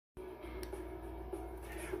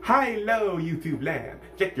Hello, YouTube land.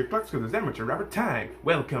 Check your clocks because it's amateur hour time.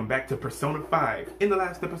 Welcome back to Persona 5. In the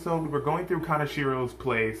last episode, we were going through Kanashiro's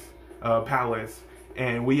palace,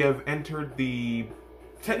 and we have entered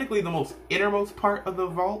technically the most innermost part of the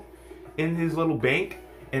vault in his little bank,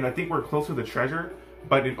 and I think we're close to the treasure.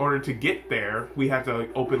 But in order to get there, we have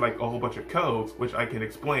to open like a whole bunch of codes, which I can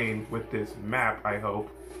explain with this map, I hope,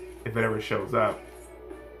 if it ever shows up.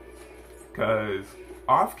 Because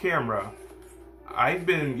off camera, I've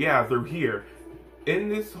been, through here, in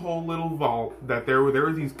this whole little vault, that there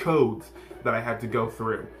were these codes that I had to go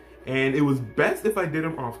through. And it was best if I did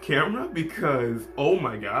them off camera because, oh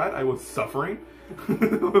my god, I was suffering.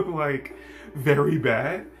 Like, very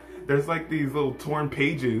bad. There's like these little torn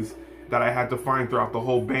pages that I had to find throughout the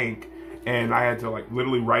whole bank. And I had to like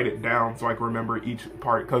literally write it down so I could remember each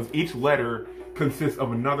part. Because each letter consists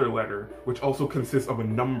of another letter, which also consists of a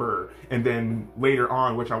number, and then later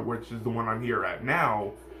on, which is the one I'm here at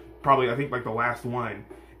now, probably I think like the last one,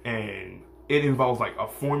 and it involves like a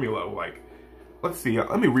formula. Like, let's see,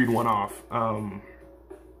 let me read one off.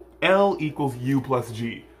 L equals U plus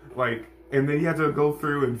G, like, and then you have to go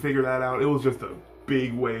through and figure that out. It was just a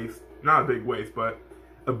big waste, not a big waste, but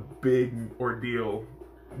a big ordeal,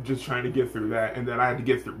 just trying to get through that, and then I had to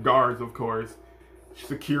get through guards, of course.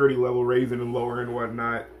 Security level raising and lower and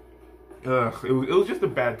whatnot. Ugh, it was just a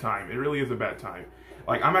bad time. It really is a bad time.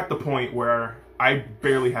 Like, I'm at the point where I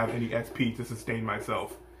barely have any SP to sustain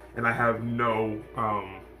myself, and I have no,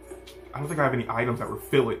 I don't think I have any items that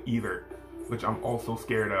refill it either, which I'm also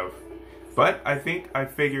scared of. But I think I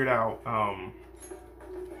figured out,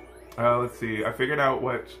 let's see, I figured out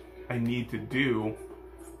what I need to do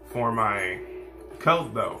for my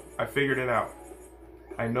code, though. I figured it out.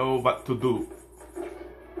 I know what to do.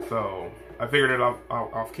 So, I figured it out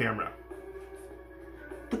off camera.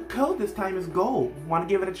 The code this time is gold. Want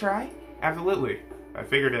to give it a try? Absolutely. I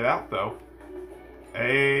figured it out, though.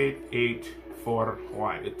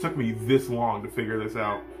 8841. It took me this long to figure this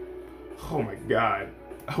out. Oh my god.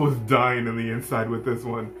 I was dying on the inside with this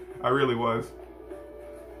one. I really was.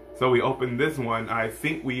 So we opened this one. I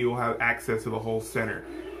think we will have access to the whole center.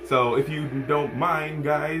 So, if you don't mind,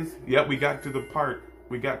 guys. Yep, we got to the part.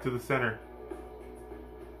 We got to the center.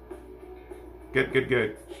 Good, good,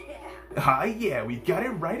 good. Ah, yeah, we got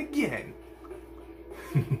it right again.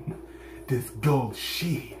 This gold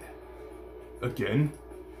sheen. Again?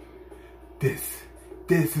 This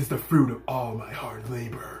is the fruit of all my hard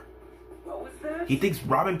labor. What was that? He thinks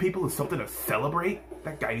robbing people is something to celebrate?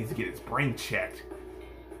 That guy needs to get his brain checked.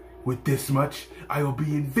 With this much, I will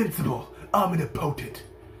be invincible, omnipotent.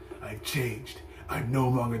 I've changed. I'm no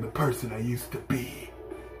longer the person I used to be.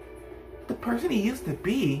 The person he used to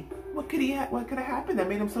be? What could have happened that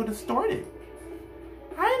made him so distorted?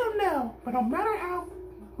 I don't know, but no matter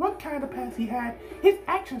what kind of past he had, his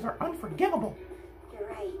actions are unforgivable. You're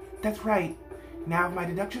right. That's right. Now, if my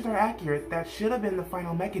deductions are accurate, that should have been the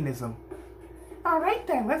final mechanism. Alright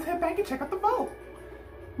then, let's head back and check out the vault.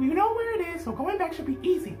 We know where it is, so going back should be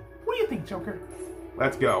easy. What do you think, Joker?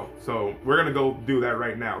 Let's go. So, we're gonna go do that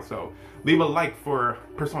right now. So, leave a like for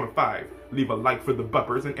Persona 5. Leave a like for the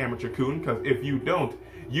Buppers and Amateur Coon, because if you don't,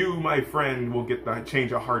 you, my friend, will get the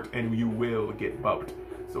change of heart and you will get bupped.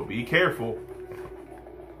 So be careful.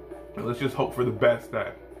 And let's just hope for the best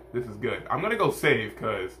that this is good. I'm gonna go save,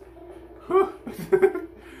 because...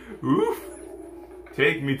 Oof.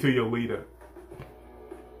 Take me to Yolita.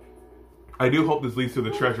 I do hope this leads to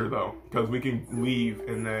the treasure, though, because we can leave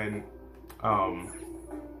and then...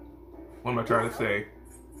 what am I trying to say?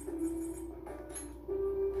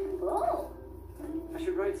 Oh, I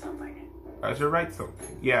should write something. I should write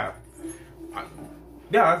something. Yeah.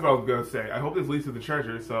 That's what I was gonna say. I hope this leads to the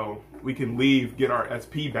treasure so we can leave, get our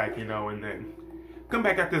SP back, you know, and then come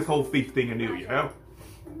back at this whole thief thing anew, you know?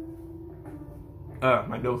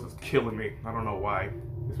 My nose is killing me. I don't know why.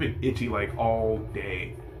 It's been itchy like all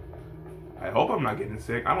day. I hope I'm not getting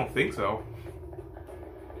sick. I don't think so.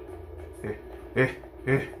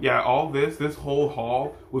 Yeah, all this whole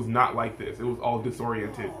hall was not like this. It was all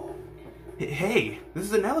disoriented. Hey, this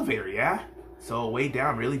is an elevator, yeah? So way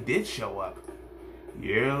down really did show up.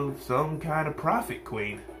 You're some kind of prophet,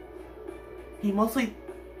 Queen.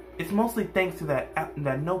 It's mostly thanks to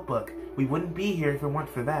that notebook. We wouldn't be here if it weren't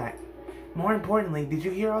for that. More importantly, did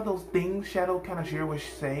you hear all those things Shadow Kanashiro was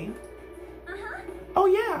saying? Uh-huh. Oh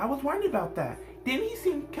yeah, I was worried about that. Didn't he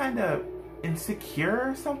seem kind of insecure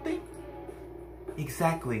or something?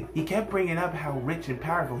 Exactly. He kept bringing up how rich and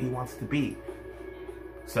powerful he wants to be.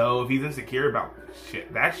 So if he's insecure about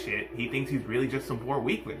that shit, he thinks he's really just some poor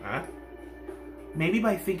weakling, huh? Maybe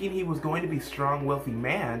by thinking he was going to be a strong, wealthy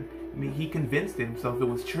man, he convinced himself it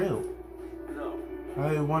was true. No,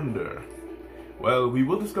 I wonder. Well, we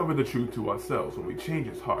will discover the truth to ourselves when we change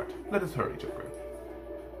his heart. Let us hurry, Joker.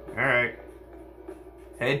 Alright.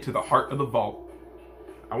 Head to the heart of the vault.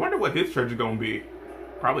 I wonder what his treasure's gonna be.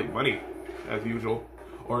 Probably money, as usual.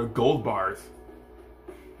 Or gold bars.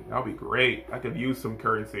 That'll be great. I could use some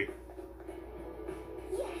currency.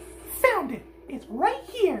 Yes! Found it! It's right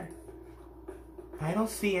here! I don't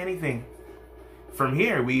see anything. From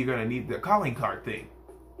here, we're gonna need the calling card thing.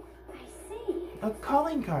 I see. A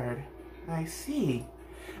calling card. I see.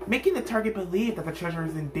 Making the target believe that the treasure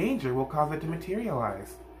is in danger will cause it to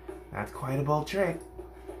materialize. That's quite a bold trick.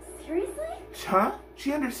 Seriously? Huh?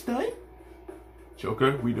 She understood?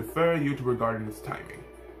 Joker, we defer you to regarding this timing.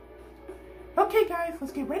 Okay guys,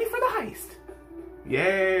 let's get ready for the heist.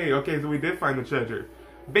 Yay! Okay, so we did find the treasure.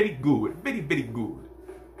 Very good. Very, very good.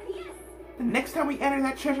 Yes! The next time we enter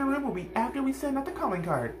that treasure room will be after we send out the calling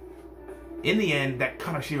card. In the end, that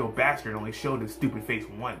Kanashiro bastard only showed his stupid face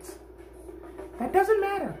once. That doesn't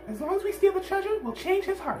matter. As long as we steal the treasure, we'll change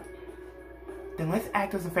his heart. Then let's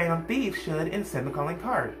act as the Phantom Thieves should and send the calling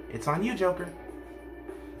card. It's on you, Joker.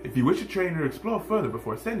 If you wish to train or explore further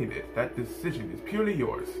before sending it, that decision is purely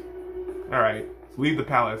yours. Alright, let's leave the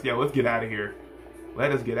palace. Yeah, let's get out of here.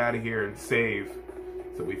 Let us get out of here and save.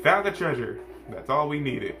 So we found the treasure. That's all we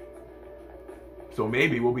needed. So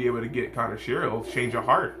maybe we'll be able to get Kanashiro's change of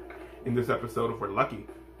heart in this episode if we're lucky.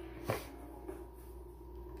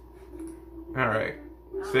 Alright,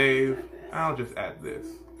 save. I'll just add this.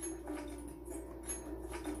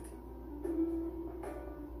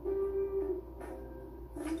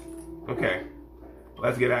 Okay,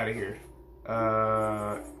 let's get out of here.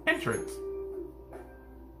 Entrance.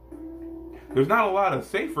 There's not a lot of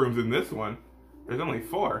safe rooms in this one. There's only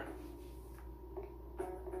 4.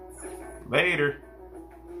 Later.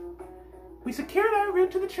 We secured our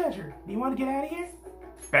route to the treasure. Do you want to get out of here?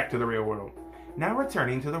 Back to the real world. Now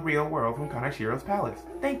returning to the real world from Kanashiro's palace.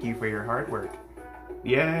 Thank you for your hard work.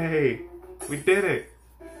 Yay! We did it!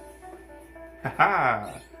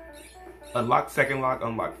 Haha! Unlock second lock,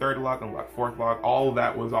 unlock third lock, unlock fourth lock. All of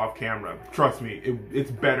that was off camera. Trust me, it's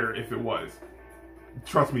better if it was.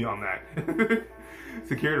 Trust me on that.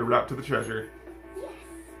 Secured a route to the treasure. Yes!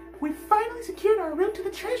 We finally secured our route to the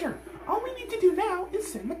treasure. All we need to do now is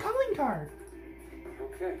send the calling card.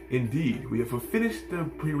 Okay. Indeed, we have finished the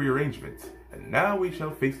pre-rearrangements, and now we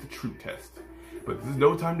shall face the true test. But this is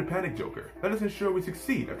no time to panic, Joker. Let us ensure we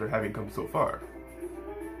succeed after having come so far.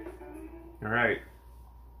 Alright.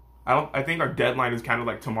 I think our deadline is kind of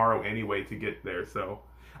like tomorrow anyway to get there, so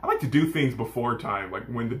I like to do things before time, like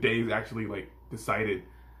when the day is actually like decided.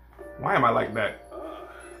 Why am I like that?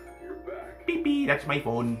 You're back. Beep beep, that's my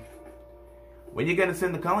phone. When you gonna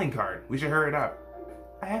send the calling card? We should hurry it up.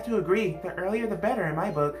 I have to agree, the earlier the better in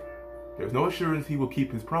my book. There's no assurance he will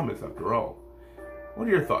keep his promise after all. What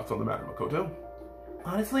are your thoughts on the matter, Makoto?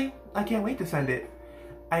 Honestly, I can't wait to send it.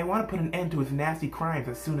 I want to put an end to his nasty crimes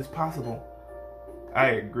as soon as possible.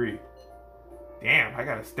 I agree. Damn, I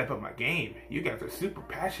gotta step up my game. You guys are super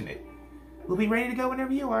passionate. We'll be ready to go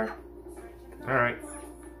whenever you are. Alright,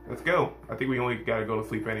 let's go. I think we only gotta go to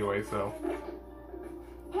sleep anyway, so.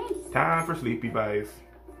 Time for sleepy buys.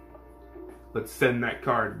 Let's send that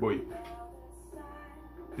card, boy.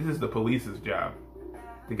 This is the police's job.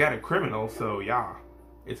 They got a criminal, so yeah.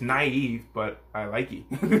 It's naive, but I like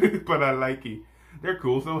it. But I like it. They're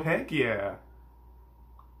cool, so heck yeah.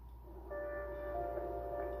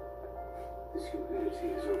 This humidity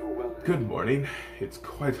is overwhelming. Good morning. It's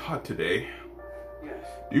quite hot today. Yes.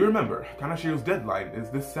 Do you remember, Kanashiro's deadline is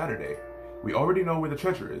this Saturday. We already know where the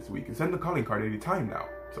treasure is. We can send the calling card any time now.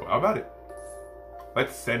 So how about it?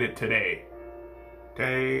 Let's send it today.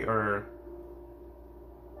 Today, or...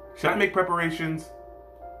 should I make preparations?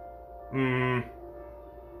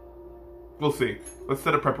 We'll see. Let's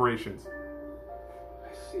set up preparations.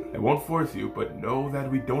 I see. I won't force you, but know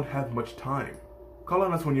that we don't have much time. Call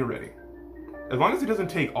on us when you're ready. As long as it doesn't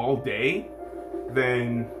take all day,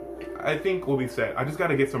 then I think we'll be set. I just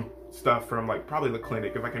gotta get some stuff from, like, probably the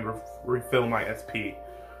clinic if I can refill my SP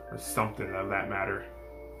or something of that matter.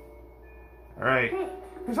 Alright. Hey,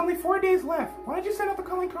 there's only 4 days left. Why did you send out the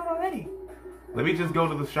calling card already? Let me just go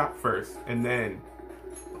to the shop first, and then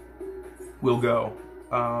we'll go.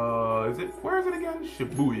 Where is it again?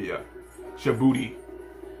 Shibuya. Shabooty.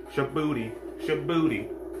 Shabooty. Shabooty.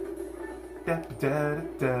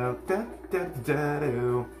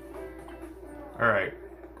 Alright.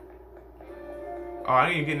 Oh, I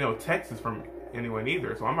didn't get no texts from anyone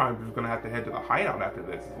either, so I'm just gonna have to head to the hideout after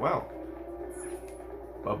this as well.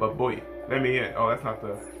 But boy, let me in. Oh, that's not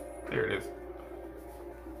the... there it is.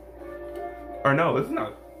 Or no, this is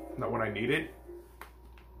not what I needed.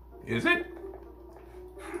 Is it?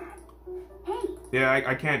 Yeah,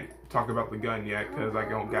 I can't talk about the gun yet because I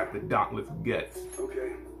don't got the dauntless guts.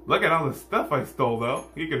 Okay. Look at all the stuff I stole, though.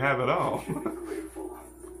 You can have it all. Grateful.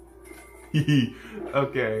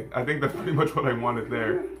 Okay, I think that's pretty much what I wanted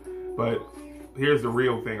there. But here's the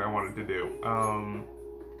real thing I wanted to do.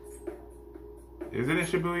 Is it in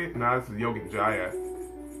Shibuya? No, this is Yoginjaya.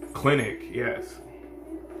 Clinic, yes.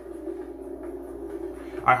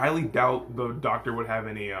 I highly doubt the doctor would have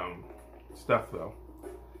any stuff, though.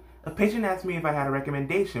 A patient asked me if I had a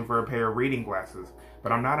recommendation for a pair of reading glasses,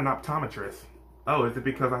 but I'm not an optometrist. Oh, is it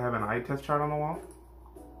because I have an eye test chart on the wall?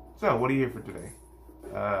 So, what are you here for today?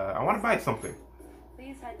 I want to buy something.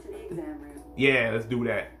 Please head to the exam room. Yeah, let's do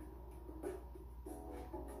that.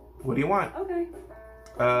 What do you want? Okay.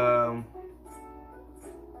 Oh,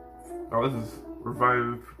 this is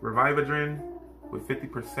Revivadrin with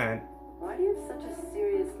 50%. Why do you have such a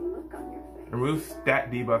serious look on your face? Remove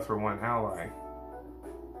stat debuffs for one ally.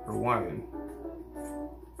 For one.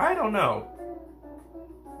 I don't know.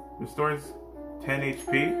 Restores 10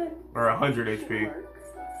 HP? Or 100 Should HP. work.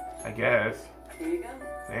 I guess. Here you go.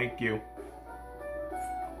 Thank you.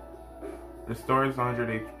 Restores 100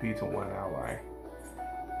 HP to one ally.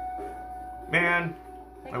 Man,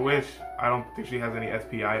 I wish. I don't think she has any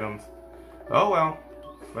SP items. Oh well.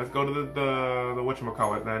 Let's go to the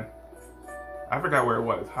whatchamacallit then. I forgot where it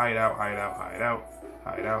was. Hideout, hideout, hideout.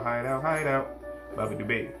 Hideout, hideout, hideout. Babadoo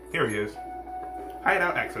baby. Here he is.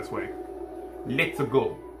 Hideout access way. Let's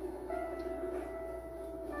go.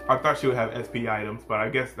 I thought she would have SP items, but I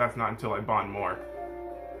guess that's not until I bond more.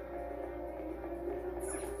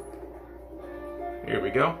 Here we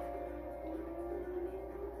go.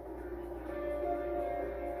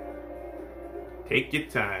 Take your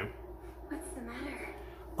time. What's the matter?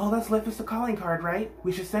 All that's left is the calling card, right?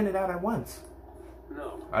 We should send it out at once.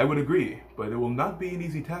 No. I would agree, but it will not be an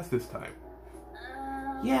easy task this time.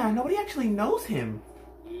 Yeah, nobody actually knows him.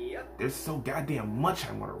 Yep. There's so goddamn much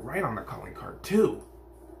I want to write on the calling card, too.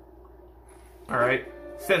 Alright,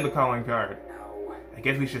 send the calling card. No. I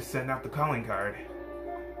guess we should send out the calling card.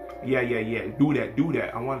 Yeah. Do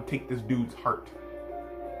that. I want to take this dude's heart.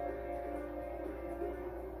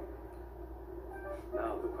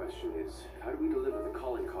 Now the question is, how do we deliver the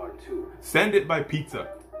calling card to? Send it by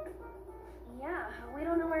pizza. Yeah, we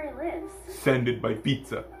don't know where he lives. Send it by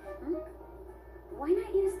pizza. Why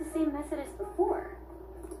not use the same method as before?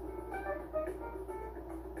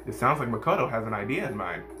 It sounds like Makoto has an idea in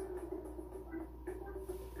mind.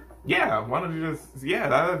 Yeah, why don't you just... Yeah,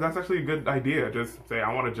 that's actually a good idea. Just say,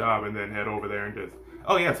 I want a job, and then head over there and just...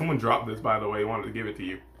 Oh yeah, someone dropped this, by the way. Wanted to give it to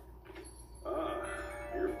you. Ah,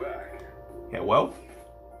 you're back. Yeah, well...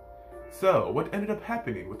 So, what ended up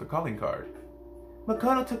happening with the calling card?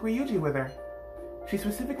 Makoto took Ryuji with her. She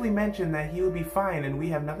specifically mentioned that he would be fine and we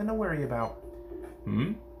have nothing to worry about.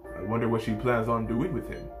 I wonder what she plans on doing with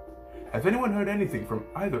him. Has anyone heard anything from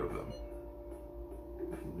either of them?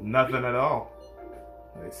 Nothing at all.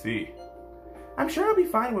 I see. I'm sure he'll be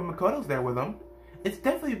fine when Makoto's there with him. It's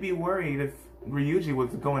definitely be worried if Ryuji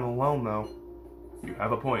was going alone, though. You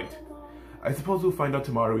have a point. I suppose we'll find out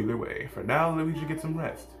tomorrow either way. For now, we should get some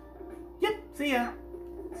rest. Yep, see ya.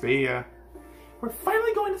 See ya. We're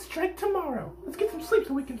finally going to strike tomorrow. Let's get some sleep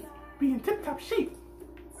so we can be in tip-top shape.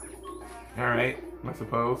 Alright, I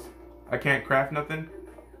suppose. I can't craft nothing?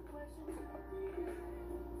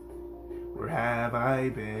 Where have I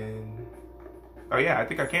been? Oh yeah, I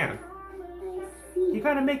think I can. You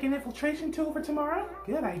gonna make an infiltration tool for tomorrow?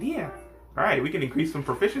 Good idea. Alright, we can increase some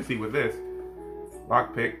proficiency with this.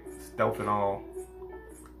 Lockpick, stealth and all.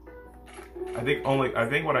 I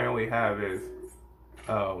think what I only have is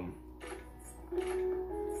I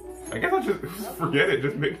guess I'll just forget it,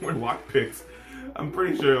 just make more lockpicks. I'm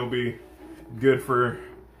pretty sure it'll be good for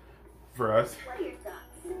us. What are your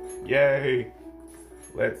thoughts? Yay!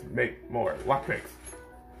 Let's make more lockpicks.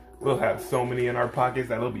 We'll have so many in our pockets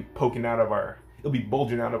that it'll be poking out of it'll be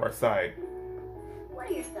bulging out of our side. What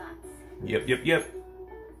are your thoughts? Yep.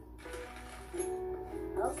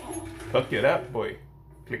 Okay. Hook it up, boy.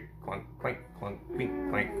 Click, clunk, clank, clunk, clink,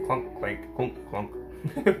 clank, clunk, clank, clunk, clunk.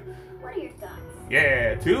 What are your thoughts?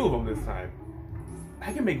 Yeah, 2 of them this time.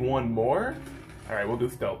 I can make 1 more? Alright, we'll do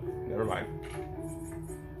stealth. Never mind.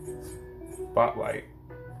 Spotlight.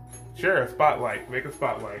 Sure, spotlight. Make a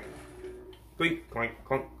spotlight. Clink, clank,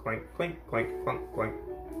 clunk, clank, clink, clank, clunk, clank.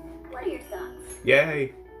 What are your thoughts?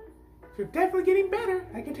 Yay! You're definitely getting better.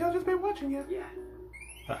 I can tell just by watching you. Yeah.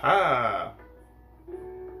 Haha!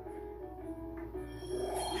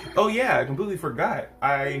 Oh yeah, I completely forgot.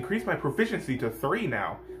 I increased my proficiency to 3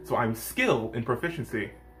 now. So I'm skilled in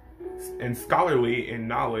proficiency. And scholarly in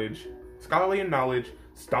knowledge,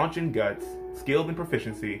 staunch in guts, skilled in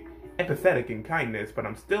proficiency, empathetic in kindness, but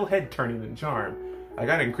I'm still head-turning in charm. I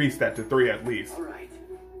gotta increase that to 3 at least. Alright.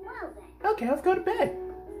 Well then. Okay, let's go to bed.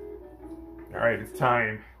 Alright, it's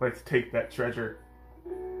time. Let's take that treasure.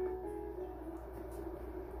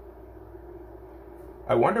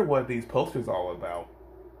 I wonder what these posters are all about.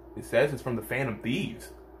 It says it's from the Phantom Thieves.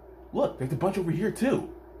 Look, there's a bunch over here too.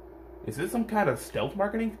 Is this some kind of stealth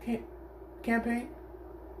marketing campaign?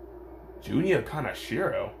 Junya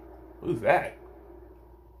Kanashiro? Who's that?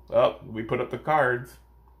 Oh, we put up the cards.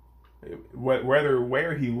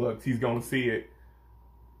 Where he looks, he's gonna see it.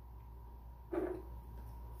 Wednesday.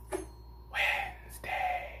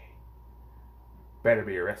 Better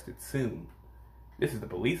be arrested soon. This is the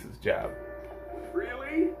police's job.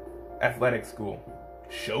 Really? Athletic school.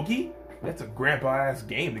 Shogi? That's a grandpa-ass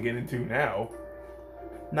game to get into now.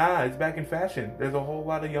 Nah, it's back in fashion. There's a whole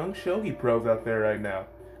lot of young shogi pros out there right now.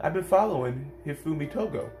 I've been following Hifumi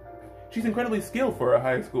Togo. She's incredibly skilled for a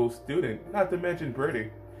high school student, not to mention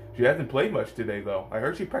pretty. She hasn't played much today, though. I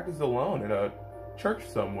heard she practiced alone in a church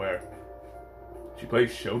somewhere. She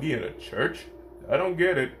plays shogi in a church? I don't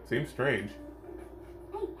get it. Seems strange.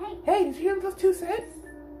 Hey, did you hear what those two said?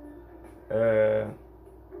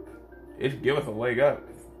 It should give us a leg up.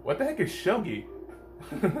 What the heck is shogi?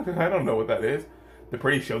 I don't know what that is. The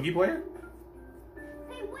pretty shogi player?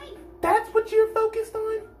 Hey, wait! That's what you're focused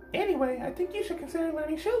on? Anyway, I think you should consider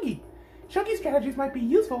learning shogi. Shogi strategies might be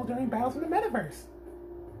useful during battles in the metaverse.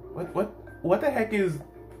 What the heck is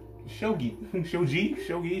shogi?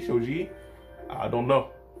 Shogi? I don't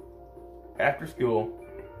know. After school.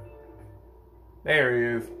 There he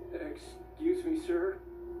is. Excuse me, sir,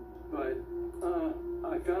 but,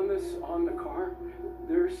 I found this on the car.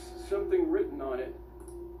 There's something written on it.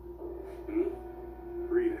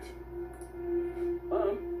 Read it.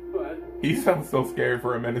 But... He sounds so scared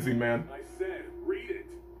for a menacing man. I said, read it.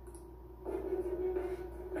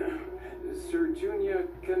 Sir Junya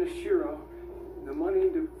Kanashiro, the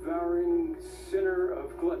money-devouring sinner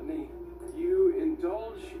of gluttony, you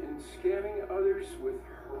indulge in scamming others with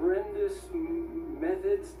horrendous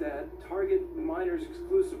methods that target minors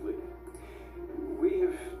exclusively. We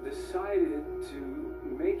have decided to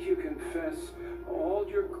make you confess all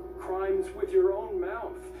your crimes with your own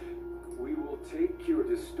mouth. We will take your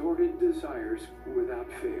distorted desires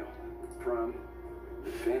without fail. From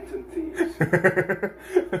the Phantom Thieves.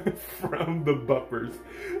 From the buffers.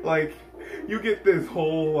 Like, you get this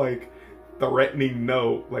whole, like, threatening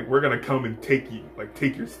note. Like, we're gonna come and take you. Like,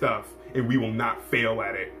 take your stuff. And we will not fail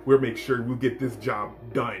at it. We'll make sure we'll get this job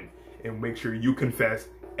done. And make sure you confess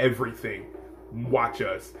everything. Watch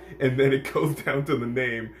us. And then it goes down to the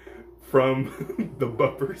name. From the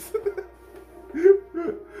buffers.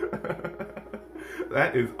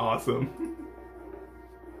 That is awesome.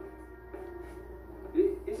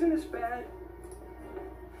 Isn't this bad?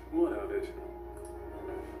 What of it?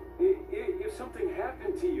 If something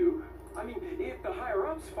happened to you, I mean, if the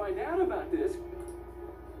higher-ups find out about this...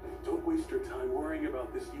 Don't waste your time worrying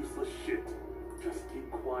about this useless shit. Just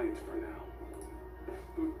keep quiet for now.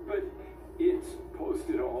 But it's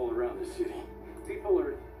posted all around the city. People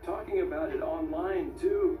are talking about it online,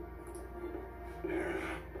 too.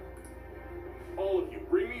 All of you,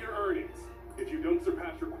 bring me your earnings. If you don't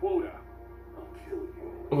surpass your quota, I'll kill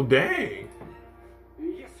you. Oh, dang.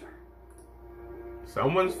 Yes, sir.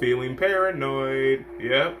 Someone's feeling paranoid.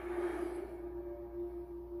 Yep.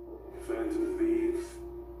 Phantom Thieves,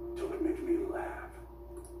 don't make me laugh.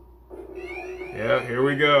 Yeah, here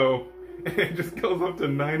we go. It just goes up to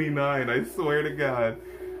 99, I swear to God.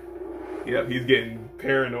 Yep, he's getting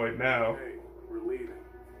paranoid now. Hey, we're leaving.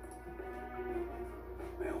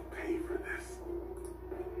 They'll pay for this.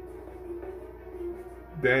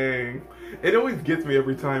 Dang. It always gets me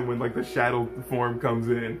every time when, like, the shadow form comes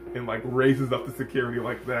in and, like, raises up the security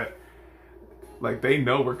like that. Like, they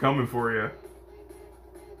know we're coming for you.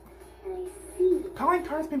 I see. Calling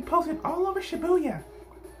card's been posted all over Shibuya.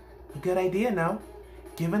 A good idea, no?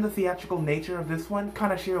 Given the theatrical nature of this one,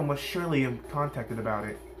 Kanashiro must surely have contacted about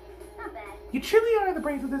it. Not bad. You truly are the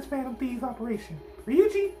brains of this Phantom Thieves operation.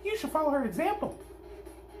 Ryuji, you should follow her example.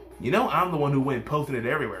 You know I'm the one who went and posted it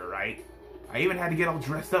everywhere, right? I even had to get all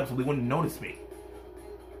dressed up so they wouldn't notice me.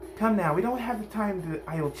 Come now, we don't have the time to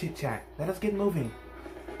idle chit-chat. Let us get moving.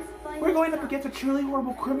 We're going up against a truly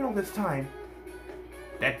horrible criminal this time.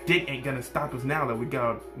 That dick ain't gonna stop us now that we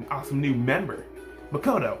got an awesome new member.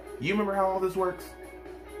 Makoto, you remember how all this works?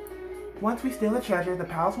 Once we steal the treasure, the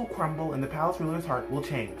palace will crumble and the palace ruler's heart will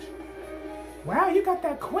change. Wow, you got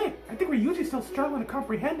that quick. I think Ryuji's still struggling to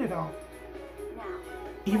comprehend it all. Now,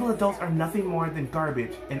 Evil adults are nothing more than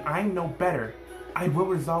garbage, and I'm no better. I will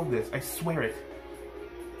resolve this, I swear it.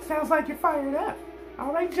 Sounds like you're fired up.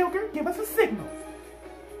 All right, Joker, give us a signal.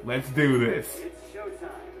 Let's do this. It's showtime.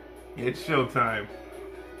 It's showtime.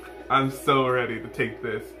 I'm so ready to take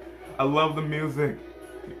this. I love the music.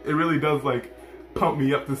 It really does like pump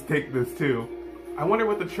me up to take this too. I wonder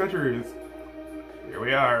what the treasure is. Here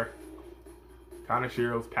we are.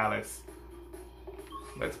 Kanashiro's palace.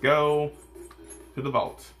 Let's go to the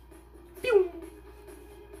vault. Pew!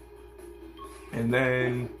 And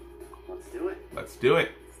then Let's do it. let's do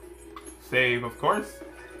it. Save, of course.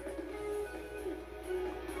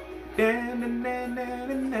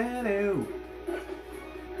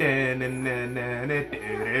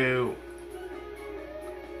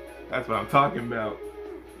 That's what I'm talking about.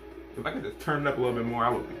 If I could just turn it up a little bit more, I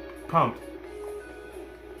would be pumped.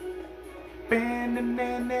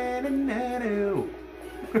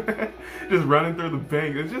 Just running through the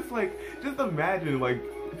bank. It's just like, just imagine like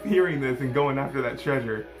hearing this and going after that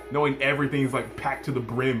treasure, knowing everything's like packed to the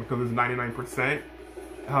brim because it's 99%.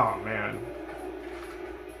 Oh man.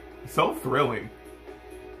 So thrilling.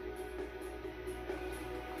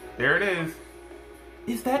 There it is.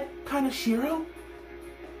 Is that Kanashiro?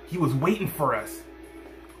 He was waiting for us.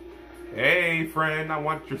 Hey friend, I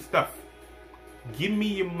want your stuff. Give me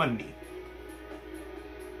your money.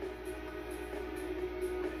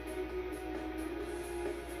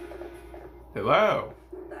 Hello.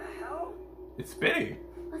 What the hell? It's spinning.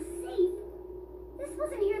 A safe? This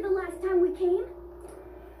wasn't here the last time we came. You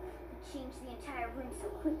changed the entire room so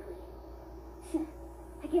quickly.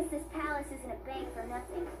 I guess this palace isn't a bank for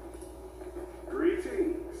nothing.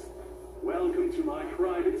 Greetings. Welcome to my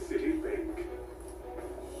private city bank.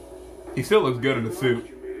 He still looks good in the suit.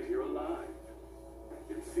 You made it here alive.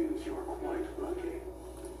 It seems you are quite lucky.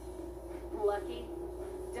 Lucky?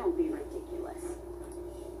 Don't be ridiculous.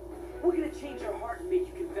 We're gonna change your heart and make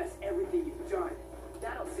you confess everything you've done.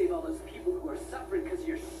 That'll save all those people who are suffering because of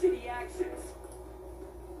your shitty actions.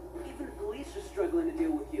 Even the police are struggling to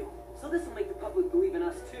deal with you, so this will make the public believe in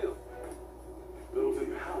us too. Those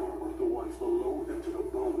in power were the ones to load them to the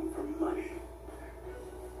bone for money.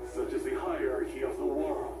 Such is the hierarchy of the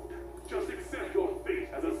world. Just accept your fate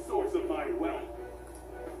as a source of my wealth.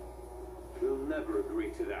 We'll never agree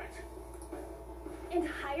to that. And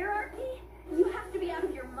hierarchy? You have to be out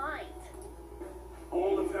of your mind.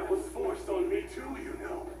 All of that was forced on me too, you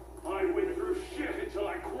know. I went through shit until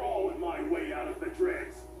I crawled my way out of the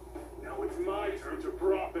dregs. Now it's my turn to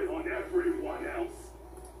profit on everyone else.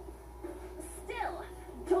 Still,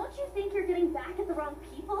 don't you think you're getting back at the wrong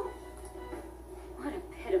people? What a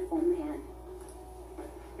pitiful man.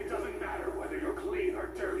 It doesn't matter whether you're clean or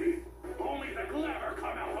dirty. Only the clever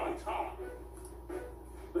come out on top.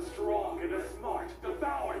 The strong and the smart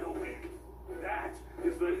devour the weak. That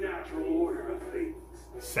is the natural order of things.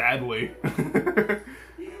 Sadly.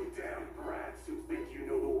 You damn brats who think you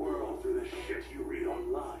know the world through the shit you read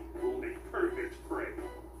online will make perfect prey.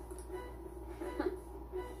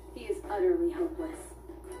 He is utterly hopeless.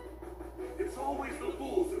 It's always the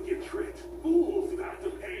fools who get tricked. Fools who have to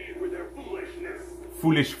pay for their foolishness.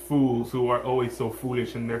 Foolish fools who are always so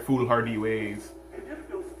foolish in their foolhardy ways. And if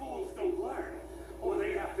those fools don't learn, or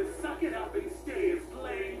they have to suck it up and stay as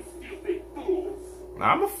plain, stupid fools.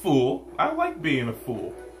 I'm a fool. I like being a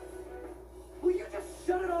fool. Will you just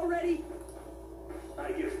shut it already?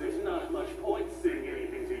 I guess there's not much point saying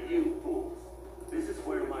anything to you fools. This is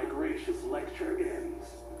where my gracious lecture ends.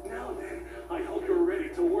 Now then, I hope you're ready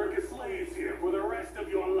to work as slaves here for the rest of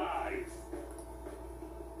your lives.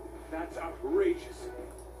 That's outrageous.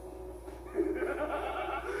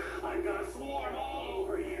 I'm gonna swarm all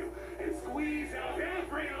over you and squeeze out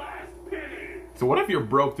every last penny. So what if you're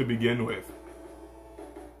broke to begin with?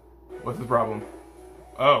 What's the problem?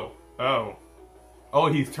 Oh,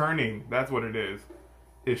 he's turning. That's what it is.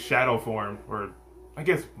 His shadow form, or I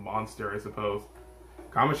guess monster, I suppose.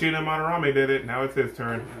 Kamoshida and Madarame did it. Now it's his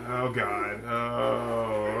turn. Oh god.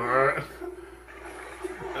 Oh.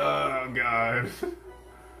 Oh god.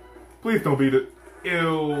 Please don't beat it.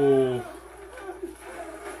 Ew.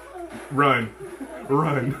 Run.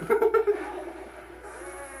 Run.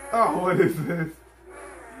 Oh, what is this?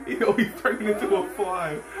 Yo, he's turning into a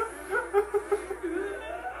fly.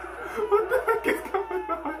 What the heck is going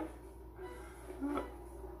on?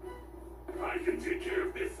 I can take care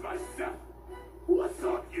of this myself. What's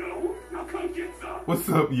up, yo? Now come get some. What's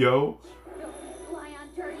up, yo? Don't fly on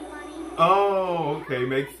dirty money. Oh, okay,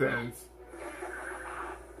 makes sense.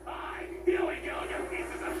 Hi, here we go, you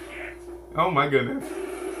pieces of shit. Oh my goodness.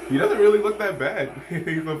 He doesn't really look that bad.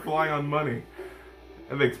 He's a fly on money.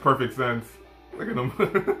 That makes perfect sense. Look at him.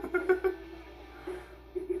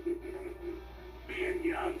 Being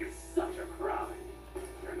young is such a crime.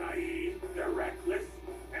 They're naive, they're reckless,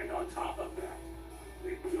 and on top of that,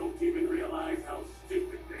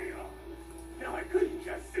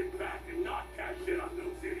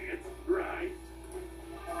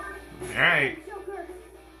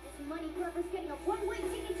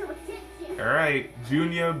 Alright,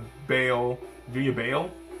 Junior Bale,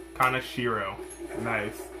 Kanashiro.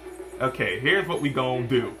 Nice. Okay, here's what we gonna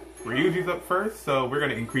do. Ryuji's up first, so we're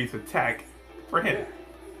gonna increase attack for him.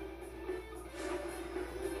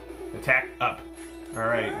 Attack up.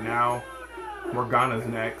 Alright, now Morgana's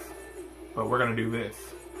next, but we're gonna do this.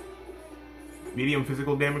 Medium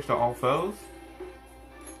physical damage to all foes.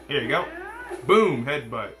 Here you go. Boom,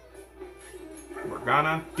 headbutt.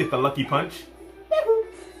 Morgana, get the lucky punch.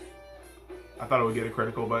 I thought it would get a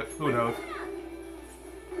critical, but who knows.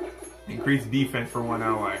 Increase defense for one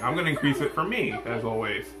ally. I'm gonna increase it for me, as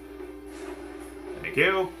always. Thank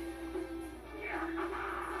you.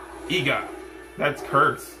 Iga. That's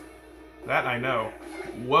curse. That I know.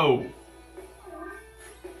 Whoa.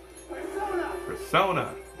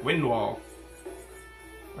 Persona. Wind wall.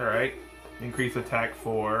 Alright. Increase attack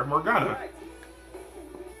for Morgana.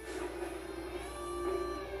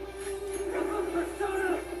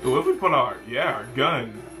 Ooh, if we put our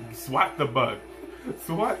gun. Swat the bug.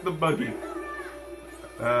 Swat the buggy.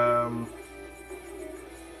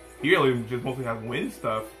 He really just mostly has wind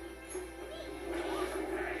stuff.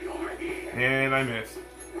 And I missed.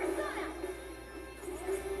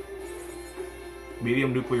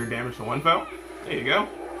 Medium nuclear damage to one foe. There you go.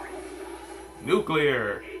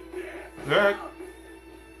 Nuclear.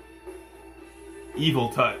 Evil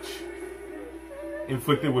touch.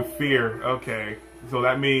 Inflicted with fear. Okay. So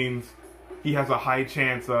that means he has a high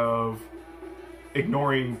chance of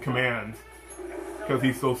ignoring commands because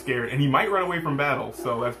he's so scared. And he might run away from battle.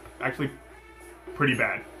 So that's actually pretty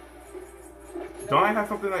bad. Don't I have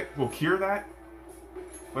something that will cure that?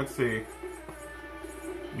 Let's see.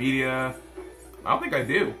 Media. I don't think I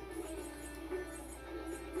do.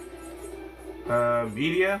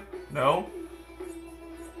 Media? No.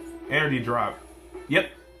 Energy drop.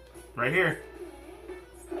 Yep. Right here.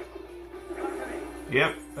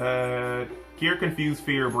 Yep. Cure, confuse,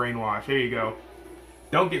 fear, brainwash. Here you go.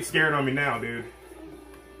 Don't get scared on me now, dude.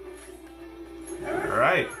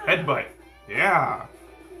 Alright. Headbutt. Yeah.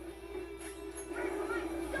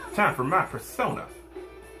 Time for my persona.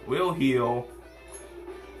 Will heal.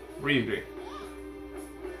 Ryuji.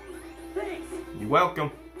 You're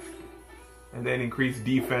welcome. And then increase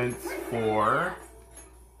defense for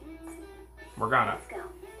Morgana.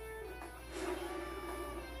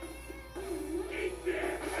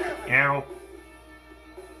 Ow.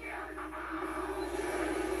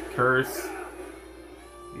 Curse.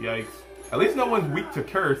 Yikes. At least no one's weak to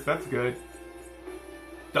curse. That's good.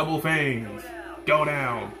 Double fangs. Go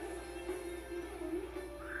down.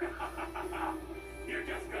 You're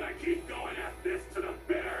just gonna keep going at this to the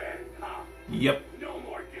bitter end, huh? Yep. No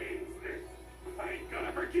more games, Nick. I ain't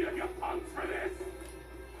gonna forgive you punks for this.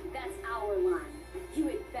 That's our line. You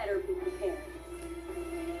had better be prepared.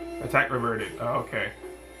 Attack reverted. Oh, okay.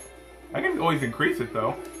 I can always increase it,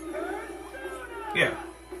 though. Yeah.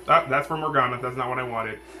 That's for Morgana. That's not what I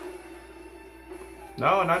wanted.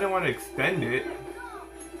 No, and I didn't want to extend it.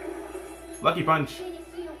 Lucky punch.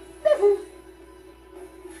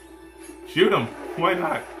 Shoot him. Why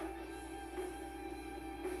not?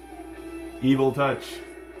 Evil touch.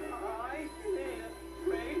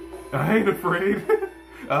 I ain't afraid.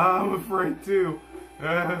 I'm afraid too.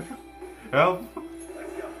 Help.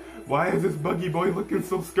 Why is this buggy boy looking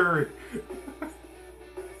so scary?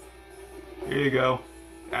 Here you go.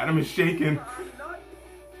 Adam is shaking. I'm not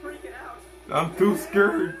freaking out. I'm too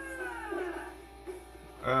scared.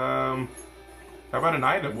 How about an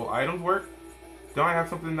item? Will items work? Don't I have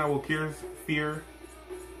something that will cure fear?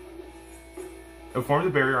 It forms a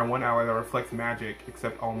barrier on one ally that reflects magic,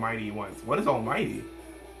 except almighty ones. What is almighty?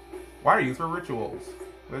 Why are used for rituals?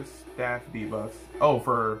 Let's staff debuffs. Oh,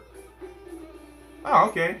 for... Oh,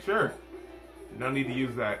 okay, sure. No need to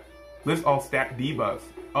use that. List all stat debuffs.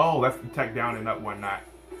 Oh, that's attack down and up one, not.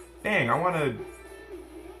 Dang, I want a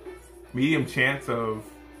medium chance of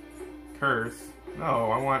curse.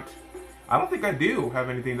 No, I don't think I do have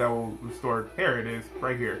anything that will restore. Here it is,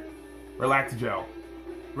 right here. Relax gel.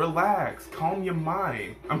 Relax, calm your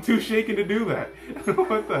mind. I'm too shaken to do that.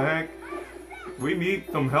 What the heck? We need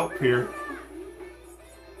some help here.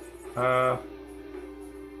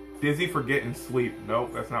 Dizzy, forget, and sleep.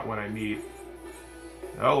 Nope, that's not what I need.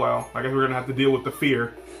 Oh well, I guess we're gonna have to deal with the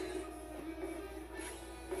fear.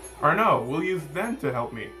 Or no, we'll use them to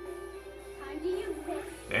help me.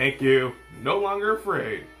 Thank you. No longer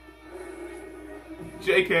afraid.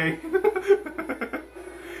 JK.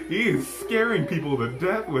 He is scaring people to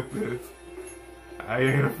death with this. I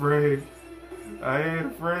ain't afraid. I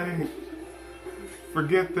ain't afraid.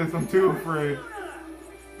 Forget this, I'm too afraid.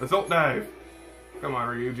 Assault dive. Come on,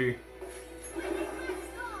 Ryuji.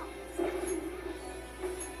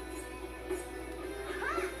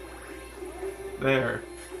 There.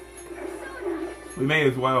 We may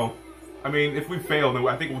as well. I mean, if we fail, then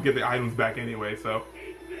I think we'll get the items back anyway, so.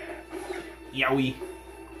 Yowie.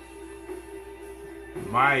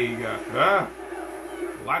 My God. Ah!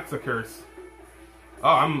 Lots of curse. Oh,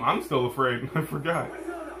 I'm still afraid. I forgot.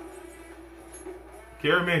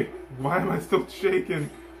 Carry me. Why am I still shaking?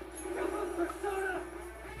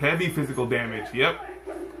 Heavy physical damage. Yep.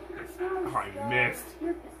 Oh, I missed.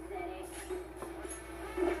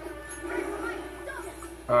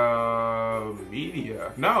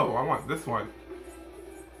 Media. No, I want this one.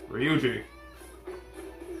 Ryuji.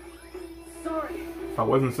 Sorry. If I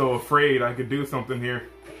wasn't so afraid, I could do something here.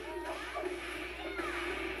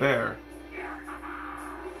 There.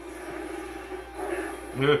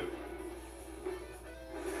 Ugh.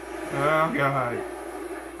 Oh God.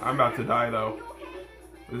 I'm about to die though.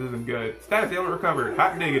 This isn't good. Status ailment recovered.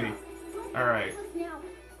 Hot diggity. Alright.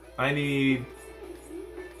 I need...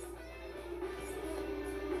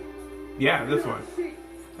 Yeah, this one.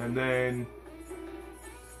 And then...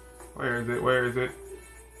 Where is it? Where is it?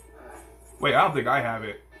 Wait, I don't think I have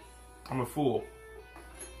it. I'm a fool.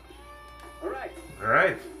 Alright.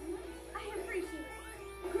 Alright. I appreciate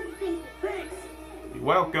it. Good thinking. Thanks. You're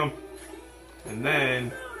welcome. And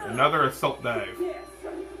then another assault dive.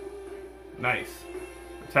 Nice.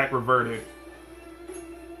 Attack reverted.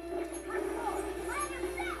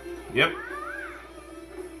 Yep.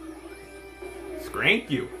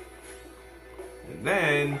 Scrank you. And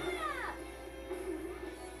then...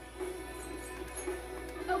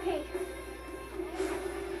 Okay.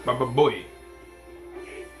 Baba boy.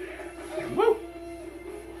 Woo!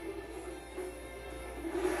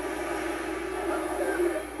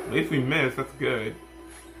 At least we missed, that's good.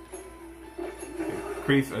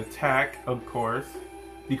 Increase attack, of course.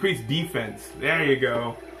 Decrease defense. There you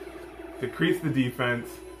go. Decrease the defense.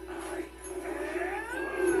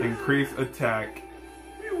 Increase attack.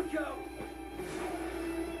 Here we go.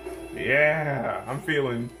 Yeah, I'm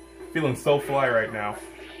feeling so fly right now.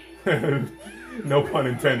 No pun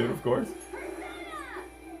intended, of course.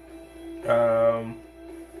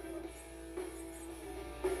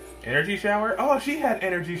 Energy shower? Oh, she had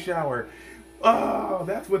energy shower. Oh,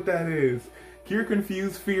 that's what that is. Cure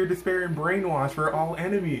confuse, fear, despair, and brainwash for all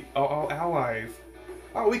allies.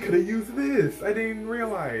 Oh, we could have used this. I didn't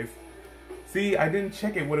realize. See, I didn't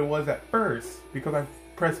check it what it was at first because I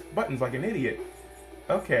pressed buttons like an idiot.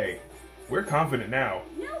 Okay, we're confident now.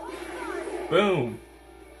 Boom.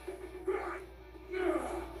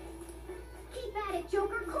 Keep at it,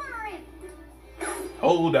 Joker. Corner him.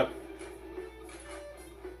 Hold up.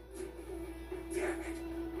 Damn it.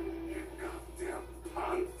 You goddamn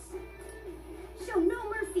punks. Show no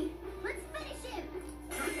mercy. Let's finish him.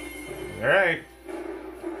 Alright.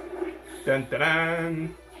 Dun dun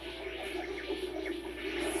dun.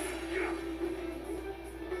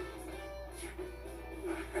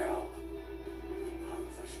 Hell.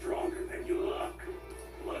 Punks are stronger than you look.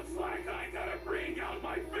 Looks like I gotta bring out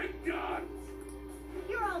my big guns.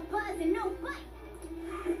 You're all buzz and no bite.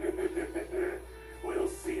 We'll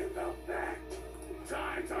see about that.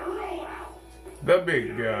 Time to roll out. The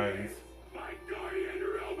big guns. My guardian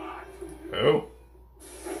robot. Oh.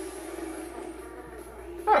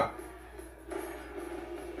 Huh.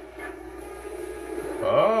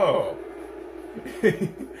 Oh.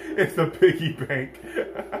 It's a piggy bank.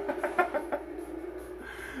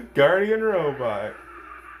 Guardian robot.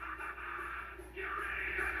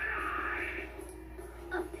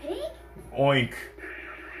 A pig? Oink.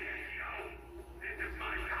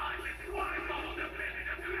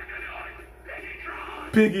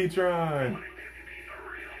 Piggytron.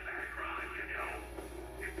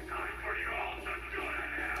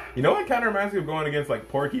 You know what kind of reminds me of going against like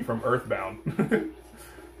Porky from Earthbound?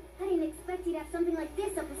 I didn't expect you'd have something like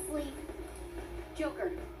this up his sleeve.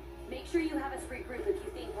 Joker, make sure you have us regroup if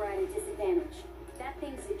you think we're at a disadvantage. That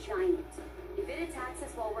thing's a giant. If it attacks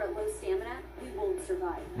us while we're at low stamina, we won't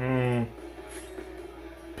survive.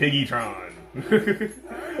 Piggytron.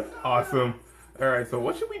 Awesome. Alright, so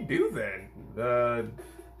what should we do then?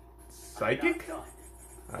 Psychic?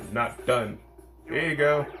 I'm not done. There you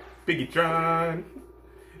go. Piggytron.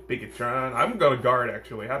 Piggytron. I'm gonna guard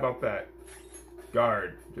actually. How about that?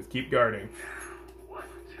 Guard. Just keep guarding.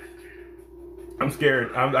 I'm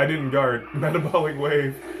scared. I didn't guard. Metabolic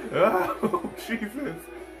wave. Oh, Jesus.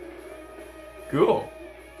 Cool.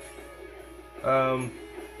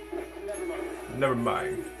 Never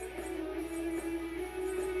mind.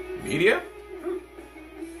 Media?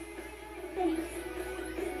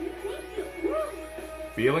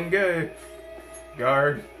 Feeling good.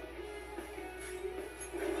 Guard.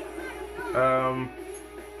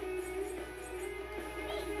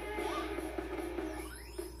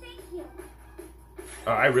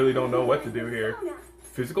 I really don't know what to do here.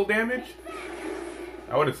 Physical damage?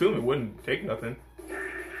 I would assume it wouldn't take nothing.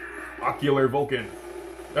 Ocular Vulcan.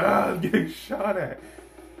 Ah, I'm getting shot at.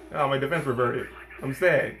 Oh, my defense reverted. I'm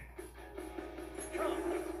sad. Come,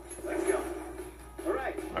 let's go. All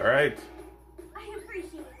right. All right. I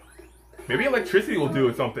appreciate it. Maybe electricity will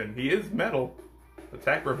do something. He is metal.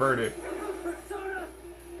 Attack reverted. Persona.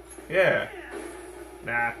 Yeah.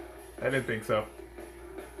 Nah, I didn't think so.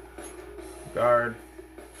 Guard.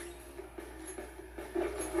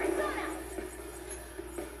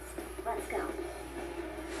 Let's go.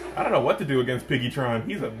 I don't know what to do against Piggytron.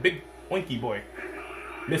 He's a big oinky boy.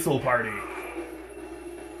 Missile party.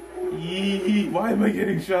 Yee, why am I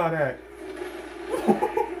getting shot at?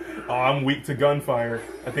 Oh, I'm weak to gunfire.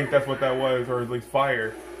 I think that's what that was, or at least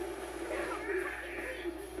fire.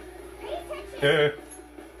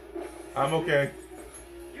 I'm okay.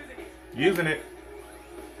 Using it.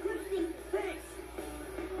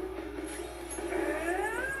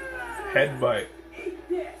 Headbutt.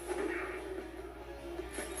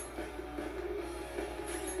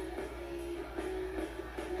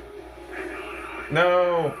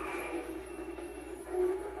 No.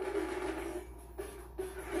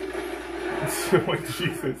 Oh,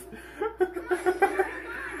 Jesus.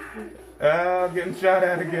 I'm getting shot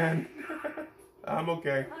at again. I'm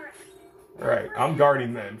okay. Alright, I'm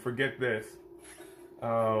guarding then. Forget this.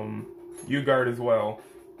 You guard as well.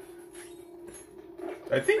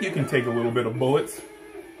 I think you can take a little bit of bullets.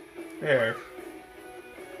 There.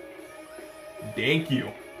 Thank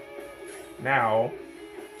you. Now,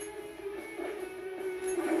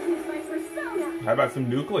 how about some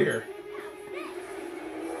nuclear?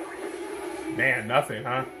 Man, nothing,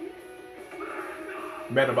 huh?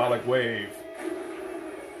 Metabolic wave.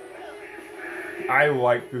 I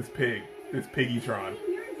like this pig. This Piggytron.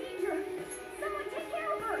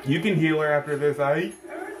 You can heal her after this, I.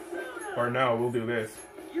 Or no, we'll do this.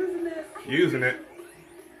 Using it.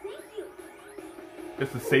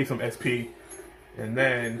 Just to save some SP. And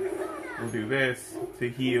then we'll do this to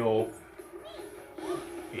heal.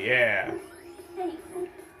 Yeah.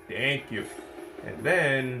 Thank you. And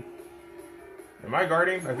then, am I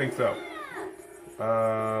guarding? I think so.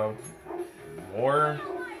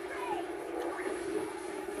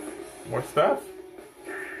 More stuff?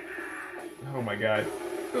 Oh my god.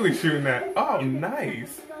 Really shooting that. Oh,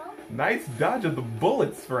 nice. Nice dodge of the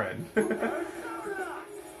bullets, friend.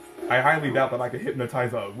 I highly doubt that I could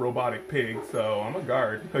hypnotize a robotic pig, so I'm a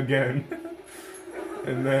guard again.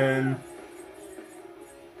 And then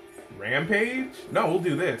Rampage? No, we'll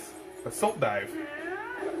do this. Assault dive.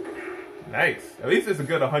 Nice. At least it's a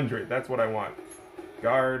good 100. That's what I want.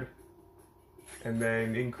 Guard. And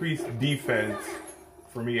then increased defense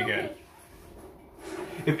for me again.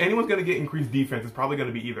 If anyone's going to get increased defense, it's probably going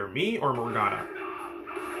to be either me or Morgana.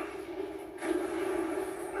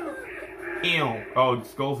 Ew. Oh,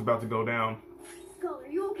 Skull's about to go down. Skull, are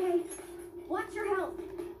you okay? Watch your health.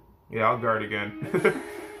 Yeah, I'll guard again.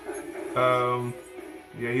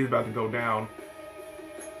 Yeah, he's about to go down.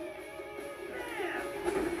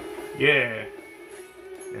 Yeah.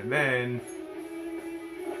 And then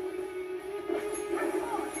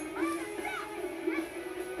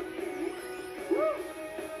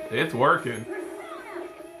it's working.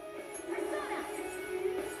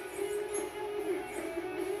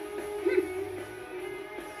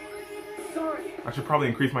 Sorry. I should probably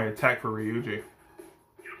increase my attack for Ryuji.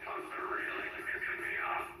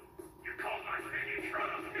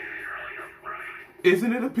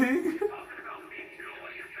 Isn't it a pig?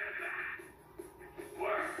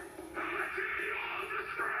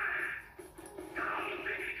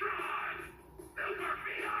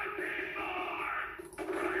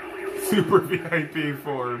 Super VIP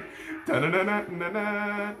form.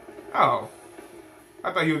 Da-na-na-na-na-na. Oh.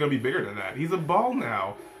 I thought he was going to be bigger than that. He's a ball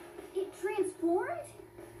now. It transformed?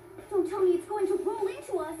 Don't tell me it's going to roll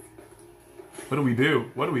into us. What do we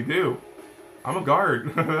do? What do we do? I'm a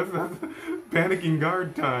guard. that's panicking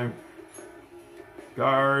guard time.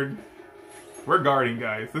 Guard. We're guarding,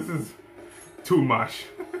 guys. This is too much.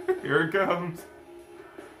 Here it comes.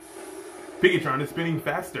 Piggytron is spinning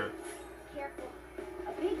faster. Careful.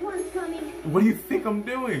 A big one's coming. What do you think I'm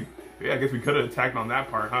doing? Yeah, I guess we could have attacked on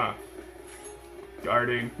that part, huh?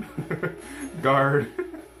 Guarding. Guard.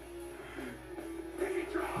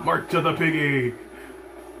 March to the piggy.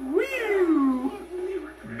 Woo!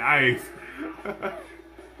 Nice.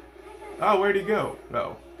 Oh, where'd he go?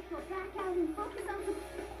 Oh. Go back out and focus on the...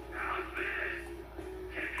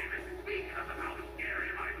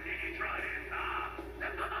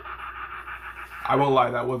 I won't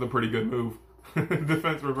lie, that was a pretty good move.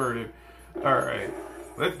 Defense reverted. Alright.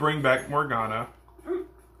 Let's bring back Morgana.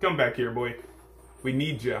 Come back here, boy. We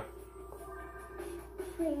need ya.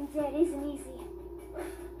 Playing dead isn't easy.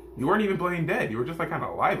 You weren't even playing dead. You were just like kind of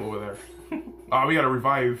alive over there. Oh, we gotta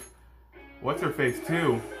revive. What's her face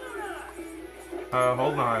too?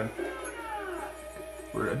 Hold on.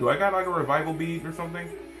 Do I got like a revival bead or something?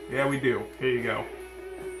 Yeah, we do. Here you go.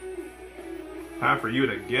 Time for you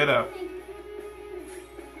to get up.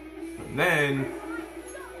 And then...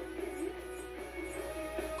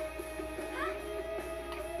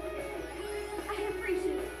 I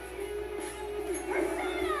appreciate it.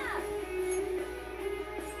 Persona!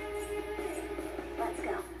 Let's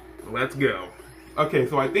go. Let's go. Okay,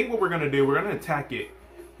 so I think what we're gonna do, we're gonna attack it.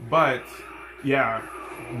 But, yeah,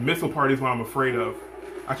 missile party is what I'm afraid of.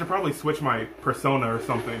 I should probably switch my persona or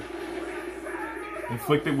something.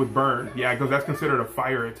 Inflicted with burn. Yeah, because that's considered a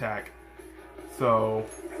fire attack. So,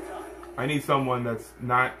 I need someone that's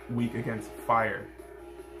not weak against fire.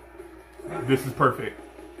 This is perfect.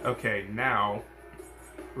 Okay, now,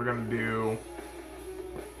 we're gonna do...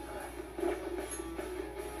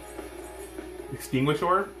 Extinguish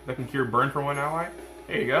Orb that can cure burn for one ally.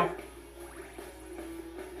 There you go.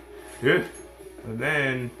 Good. And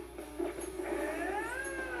then...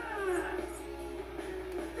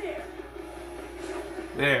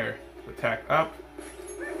 There. Attack up.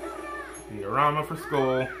 Diorama for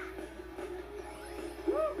skull.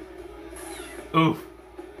 Oof.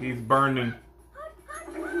 He's burning.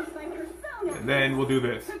 And then we'll do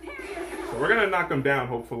this. So we're gonna knock him down,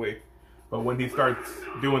 hopefully. But when he starts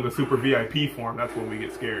doing the super VIP form, that's when we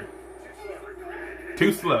get scared.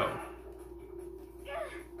 Too slow.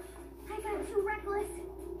 I got too reckless.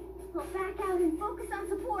 I'll back out and focus on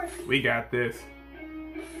support. We got this.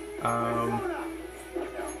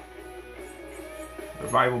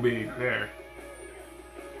 Revival bead, there.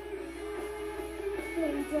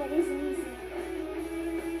 Playing dead isn't easy.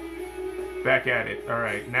 Back at it.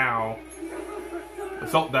 Alright, now.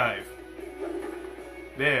 Assault dive.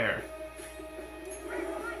 There.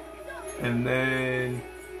 And then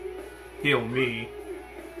heal me.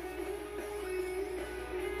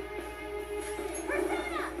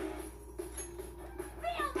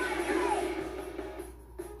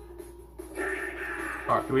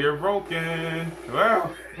 Clear broken.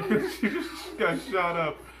 Wow. She just got shot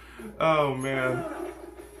up. Oh man.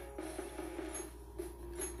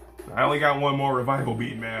 I only got one more revival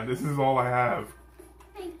beat, man. This is all I have.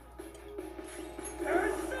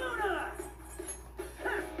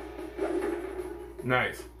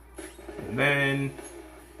 Nice. And then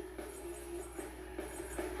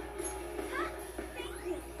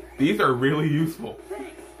these are really useful.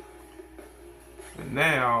 And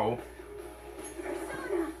now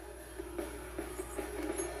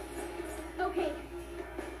okay.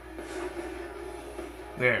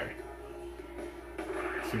 There.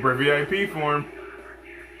 Super VIP form.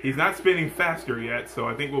 He's not spinning faster yet, so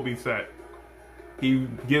I think we'll be set. He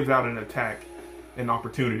gives out an attack, an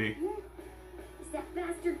opportunity. Is that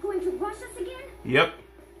bastard going to rush us again? Yep.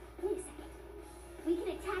 Wait a second. We can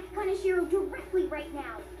attack Kaneshiro directly right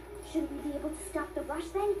now. Shouldn't we be able to stop the rush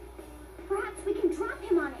then? Perhaps we can drop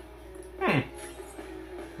him on it.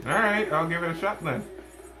 Alright, I'll give it a shot then.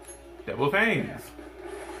 Double Pains.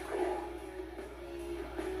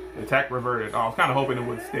 Attack reverted. Oh, I was kind of hoping it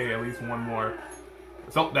would stay at least one more.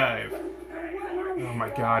 Assault dive. Oh my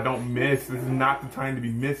god, don't miss. This is not the time to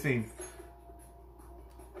be missing.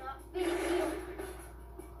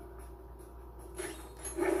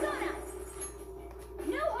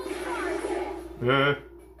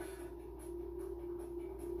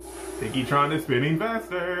 Piggytron is spinning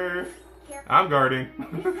faster. I'm guarding.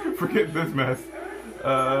 Forget this mess.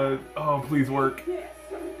 Oh, please work.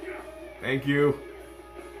 Thank you.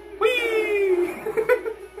 Whee!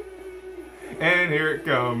 And here it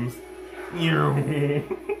comes.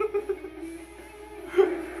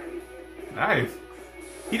 Nice.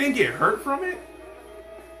 He didn't get hurt from it?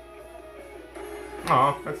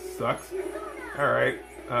 Aw, that sucks. Alright.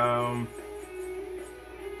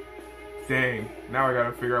 Dang. Now I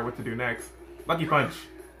gotta figure out what to do next. Lucky Punch.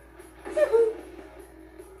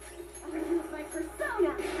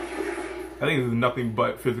 I think there's nothing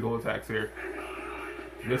but physical attacks here.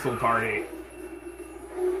 Missile party.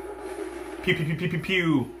 Pew pew pew pew pew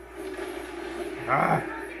pew. Ah.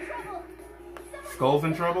 Skull's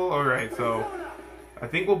in trouble? Alright, so I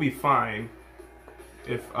think we'll be fine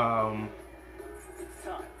if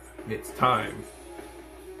it's time.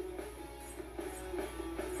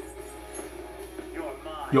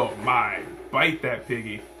 You're mine. Bite that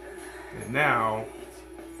piggy. And now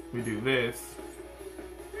we do this.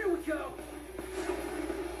 Here we go.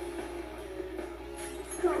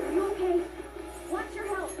 Are you okay? Watch your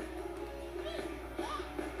health.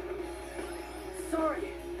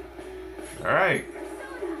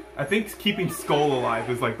 think keeping Skull alive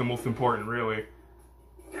is like the most important, really.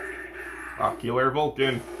 Ocular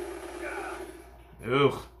Vulcan.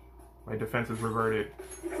 Ugh. My defense is reverted.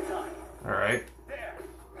 Alright.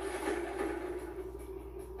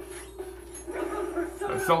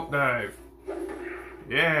 Assault dive.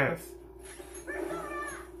 Yes.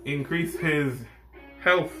 Increase his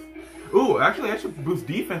health. Ooh, actually I should boost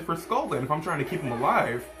defense for Skull then if I'm trying to keep him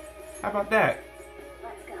alive. How about that?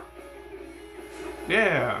 Let's go.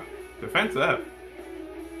 Yeah. Defense up.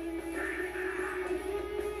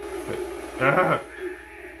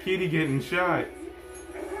 Kitty getting shot.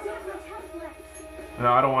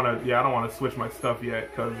 No, I don't want to. Yeah, I don't want to switch my stuff yet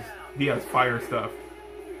because he has fire stuff.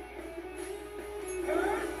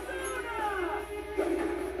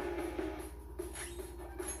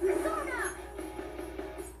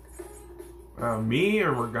 Me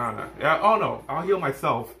or Morgana? Yeah. Oh no, I'll heal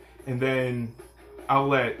myself, and then I'll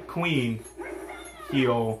let Queen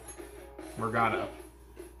heal Morgana.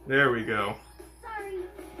 There we go. Sorry.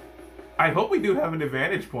 I hope we do have an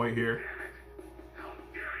advantage point here.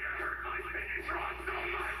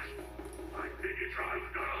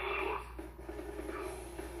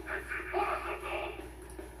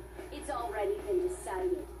 It's already been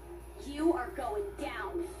decided. You are going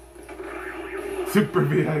down. Super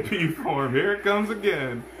VIP form, here it comes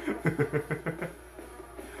again.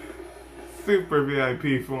 Super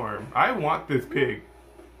VIP form. I want this pig.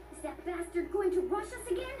 Is that bastard going to rush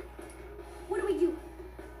us again? What do we do?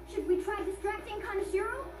 Should we try distracting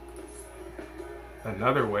Kaneshiro?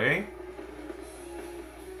 Another way?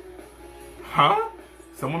 Huh?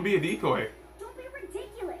 Someone be a decoy. Don't be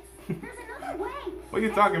ridiculous. There's another way. What are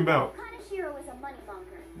you talking about? Kaneshiro is a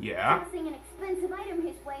moneymonger. Yeah? Tossing an expensive item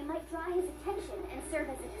his way might draw his attention and serve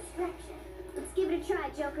as a distraction. Let's give it a try,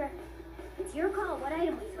 Joker. It's your call what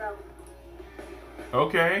item we throw.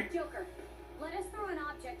 Okay. Joker, let us throw an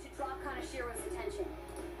object to draw Kaneshiro's attention.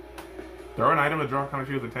 Throw an item to draw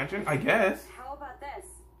Kaneshiro's attention? I guess. How about this?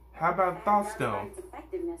 How about Thought Its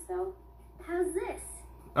effectiveness, though. How's this?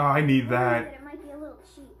 Oh, I need But that. it might be a little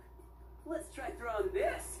cheap. Let's try throwing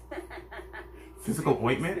this. Physical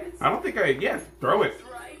ointment? I don't think I... Yeah, throw it.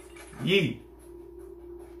 That's right. Yee.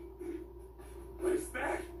 What is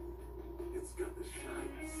that? It's got the shine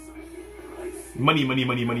of psychic price. Money, money,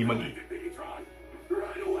 money, money, money.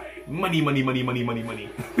 Right away. Money, money, money, money, money, money.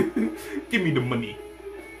 Give me the money.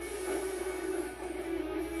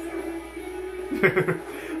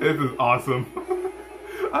 This is awesome.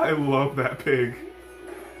 I love that pig.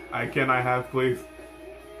 Can I have, please?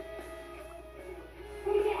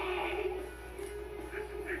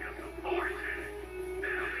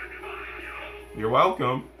 You're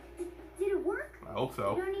welcome. Did it work? I hope You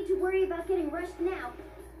so. don't need to worry about getting rushed now.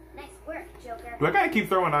 Nice work, Joker. Do I gotta keep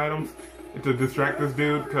throwing items to distract this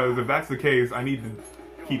dude? Because if that's the case, I need to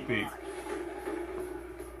keep these.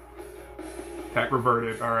 Attack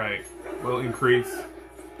reverted. Alright. We'll increase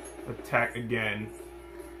attack again.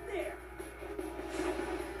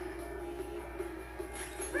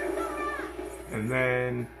 And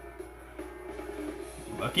then...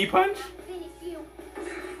 Lucky Punch? Finish you.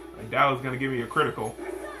 I doubt it's gonna give me a critical.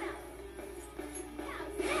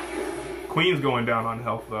 Queen's going down on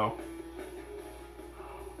health though.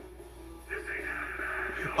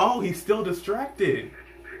 Oh, he's still distracted.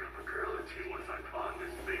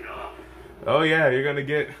 Oh yeah, you're gonna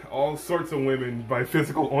get all sorts of women by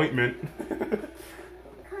physical ointment.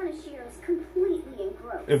 Kaneshiro's completely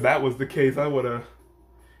engrossed. If that was the case, I would have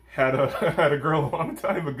had a girl a long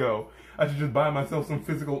time ago. I should just buy myself some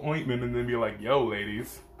physical ointment and then be like, yo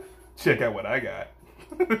ladies, check out what I got.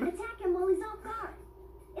 Attack him while he's off guard.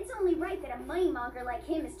 It's only right that a moneymonger like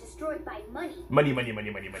him is destroyed by money. Money, money, money,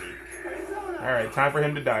 money, money. Alright, time for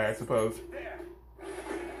him to die, I suppose.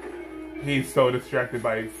 He's so distracted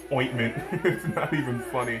by ointment. It's not even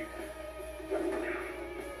funny.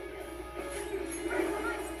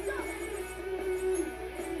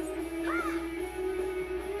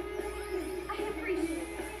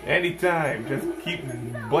 Anytime, just keep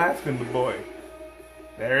blasting the boy.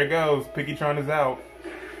 There it goes, Piggytron is out.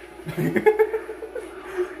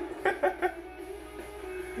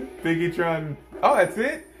 Piggytron, oh that's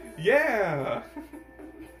it? Yeah!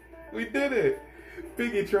 We did it!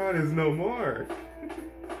 Piggytron is no more.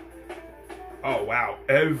 Oh wow,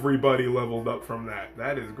 everybody leveled up from that.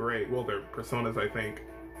 That is great. Well, they're personas, I think.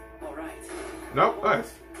 Alright. Nope,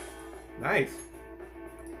 us. Nice.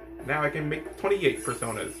 Now I can make 28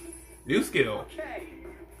 personas. New skill. Okay.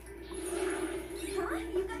 Huh?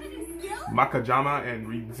 You got a new skill? Makajama and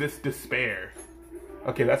resist despair.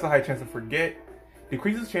 Okay, that's a high chance to forget.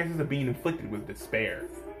 Decreases chances of being inflicted with despair.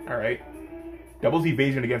 Alright. Doubles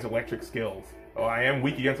evasion against electric skills. Oh, I am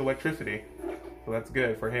weak against electricity. So that's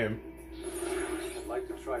good for him. I'd like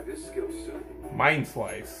to try this skill soon. Mind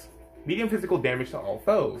Slice. Medium physical damage to all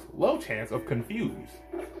foes. Low chance of confuse.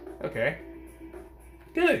 Okay.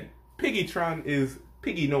 Good. Piggytron is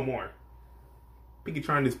Piggy no more.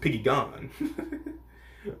 Piggytron is Piggy gone.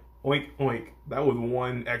 Oink, oink. That was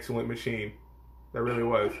one excellent machine. That really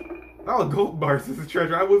was. Oh, gold bars is a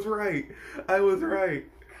treasure. I was right. I was right.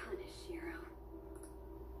 Kaneshiro.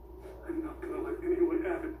 I'm not gonna let anyone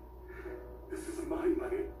have it. This is my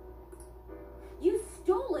money. You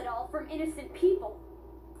stole it all from innocent people.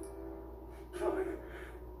 Fine.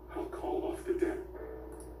 I'll call off the debt.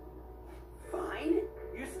 Fine.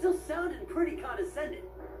 You're still sounding pretty condescending.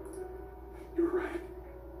 You're right.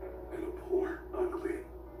 I'm a poor, ugly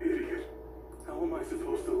idiot. How am I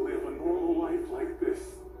supposed to live a normal life like this?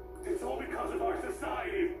 It's all because of our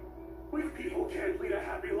society. We people can't lead a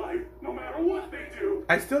happy life, no matter what they do.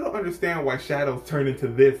 I still don't understand why Shadows turn into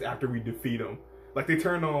this after we defeat them. Like, they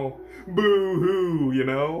turn all boo-hoo, you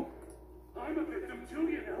know? I'm a victim too,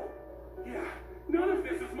 you know. Yeah, none of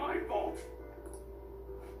this is my fault.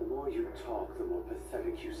 The more you talk, the more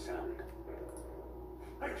pathetic you sound.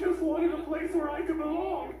 I just wanted a place where I could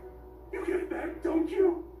belong. You get that, don't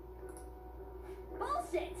you?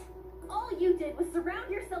 Bullshit! All you did was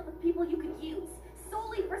surround yourself with people you could use,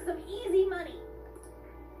 solely for some easy money.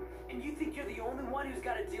 And you think you're the only one who's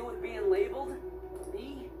got to deal with being labeled?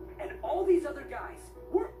 Me and all these other guys,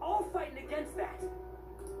 we're all fighting against that.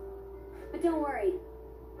 But don't worry,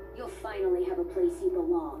 you'll finally have a place you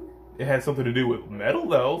belong. It has something to do with metal,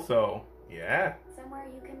 though, so yeah. Somewhere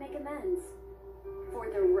you can make amends for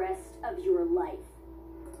the rest of your life.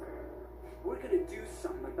 We're gonna do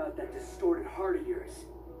something about that distorted heart of yours.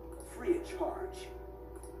 Free of charge.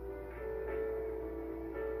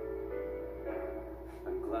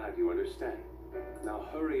 I'm glad you understand. Now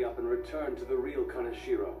hurry up and return to the real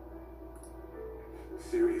Kaneshiro.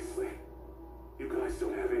 Seriously, you guys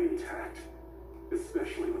don't have any tact,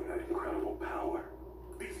 especially with that incredible power.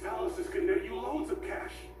 These palaces can net you loads of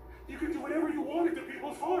cash. You can do whatever you wanted to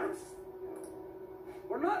people's hearts.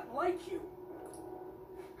 We're not like you.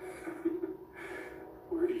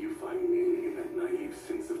 Where do you find meaning in that naive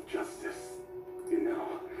sense of justice? You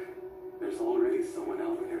know, there's already someone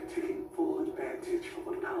out there taking full advantage of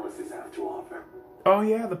what palaces have to offer. Oh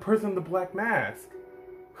yeah, the person in the black mask.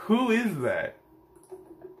 Who is that?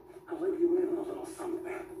 I'll let you in on a little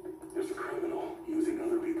something. There's a criminal using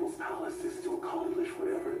other people's palaces to accomplish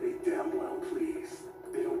whatever they damn well please.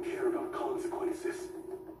 They don't care about consequences.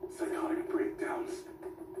 Psychotic breakdowns,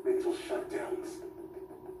 mental shutdowns.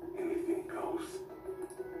 Anything goes.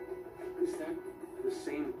 Is that the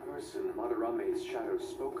same person Madarame's shadow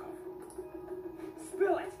spoke of?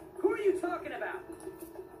 Spill it! Who are you talking about?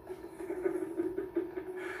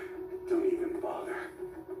 Don't even bother.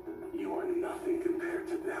 You are nothing compared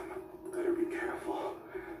to them. Better be careful.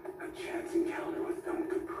 A chance encounter with them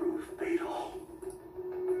could prove fatal.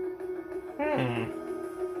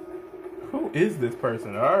 Who is this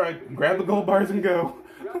person? Alright, grab the gold bars and go.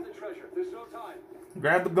 Grab the treasure. There's no time.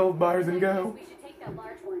 Grab the gold bars and go. We should take that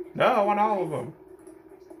large one. No, I want all of them.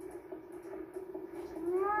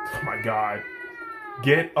 Oh my god.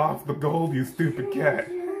 Get off the gold, you stupid cat.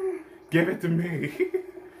 Give it to me.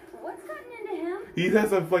 What's gotten into him? He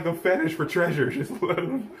has like a fetish for treasure. Just let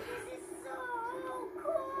him. This is so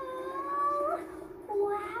cool!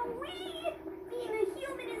 Wowee! Being a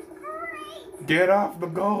human is great! Get off the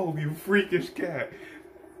gold, you freakish cat.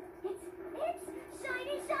 It's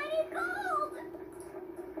shiny, shiny gold!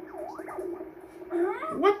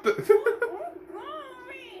 Huh? What the?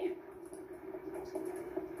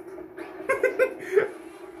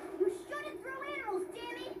 You shouldn't throw animals,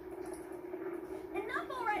 Danny! Enough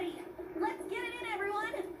already! Let's get it in,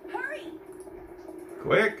 everyone! Hurry!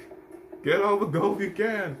 Quick! Get all the gold you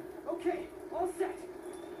can. Okay, all set.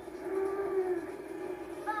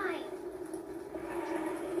 Fine.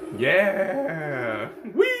 Yeah!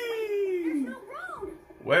 There's Whee! no road!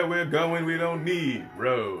 Where we're going, we don't need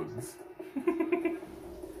roads.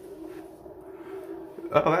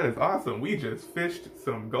 Oh, that is awesome. We just fished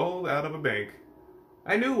some gold out of a bank.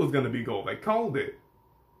 I knew it was going to be gold. I called it.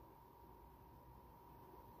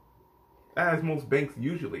 As most banks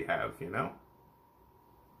usually have, you know?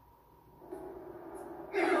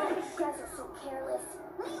 You guys are so careless.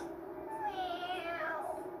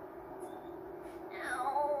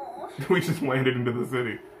 Ow. We just landed into the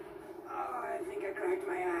city. Oh, I think I cracked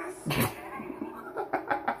my ass.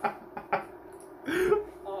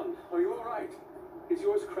 Are you alright? Is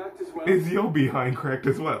yours cracked as well? Is your behind cracked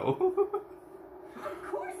as well? Of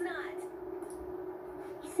course not!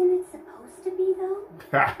 Isn't it supposed to be, though?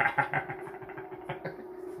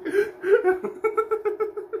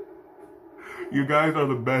 You guys are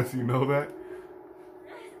the best, you know that?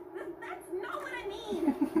 That's not what I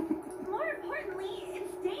mean. More importantly,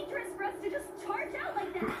 it's dangerous for us to just charge out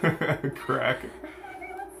like that. Crack.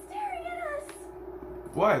 Everyone's staring at us.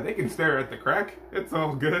 What? They can stare at the crack. It's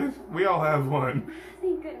all good. We all have one.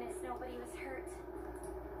 Thank goodness nobody was hurt.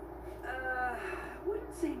 I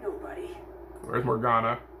wouldn't say nobody. Where's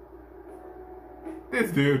Morgana?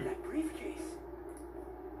 This dude. That briefcase.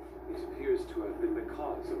 It appears to have been the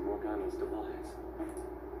cause of Morgana's demise.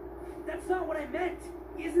 That's not what I meant.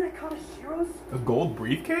 Isn't that Kanashiro's? A gold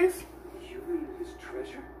briefcase? You mean his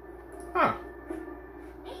treasure? Huh.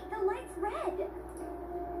 Hey, the light's red.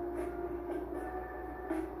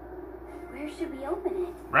 Where should we open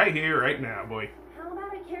it? Right here, right now, boy. How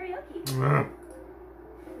about at karaoke? Uh,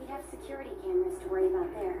 We'd have security cameras to worry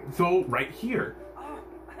about there. So, right here. Oh,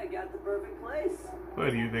 I got the perfect place. What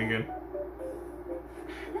are you thinking?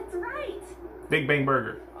 That's right. Big Bang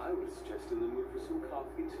Burger. I was just in the mood for some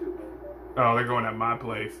coffee too. Oh, they're going at my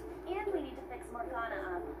place. And we need to fix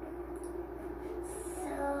Morgana up.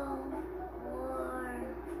 So warm.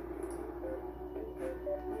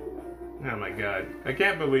 Oh my god. I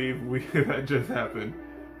can't believe that just happened.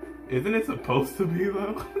 Isn't it supposed to be,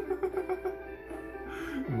 though?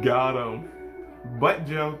 Got 'em. Butt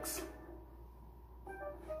jokes.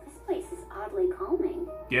 This place is oddly calming.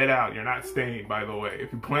 Get out. You're not staying, by the way.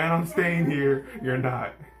 If you plan on staying here, you're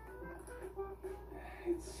not.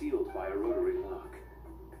 It's sealed by a rotary lock.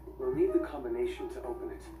 We'll need the combination to open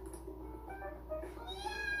it.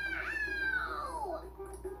 No!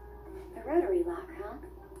 The rotary lock, huh?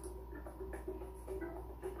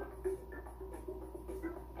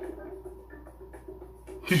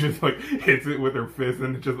 She just like hits it with her fist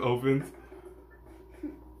and it just opens.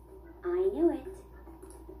 I knew it.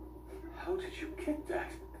 How did you get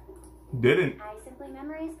that? Didn't. I simply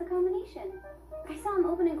memorized the combination. I saw him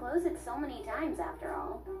open and close it so many times after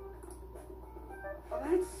all. Well,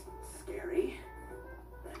 that's scary.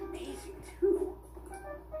 Amazing, too.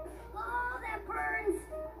 Oh, that burns!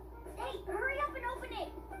 Hey, hurry up and open it!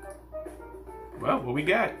 Well, what we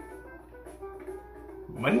got?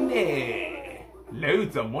 Money.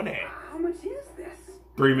 Loads of money. How much is this?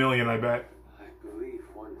 3 million, I bet. I believe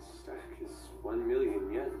one stack is 1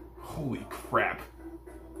 million yen. Holy crap.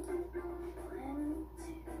 1, 2, 3.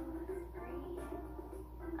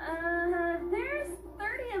 There's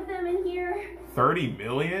 30 of them in here. 30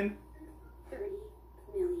 million? 30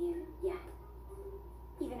 million, yeah.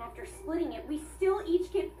 Even after splitting it, we still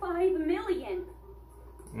each get 5 million.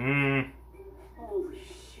 Holy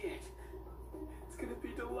shit. It's gonna be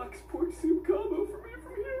deluxe pork soup combo for me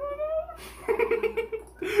from here on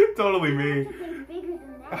out. Totally me. It's bigger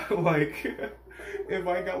than that. Like, if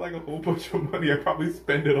I got like a whole bunch of money, I'd probably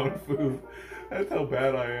spend it on food. That's how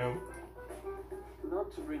bad I am.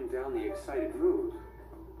 Not to bring down the excited mood,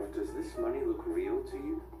 but does this money look real to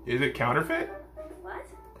you? Is it counterfeit? What?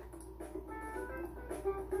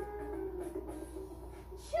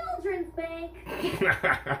 Children's bank.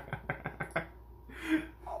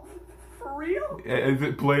 Oh, for real? Is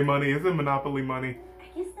it play money? Is it Monopoly money?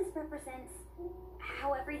 I guess this represents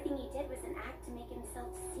how everything he did was an act to make himself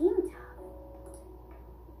seem tough.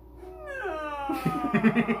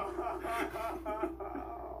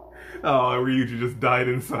 Oh, Ryuji just died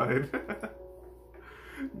inside.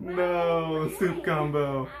 No, soup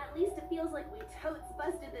combo. At least it feels like we totes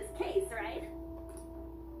busted this case, right?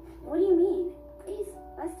 What do you mean? Is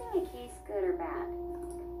busting a case good or bad?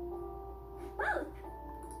 Both.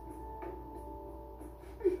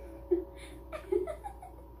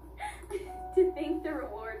 To think the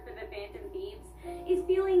reward for the Phantom Thieves is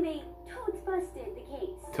feeling they totes busted the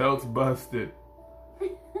case. Totes busted.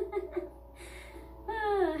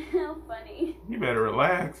 How funny. You better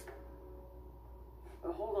relax.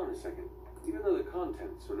 Hold on a second. Even though the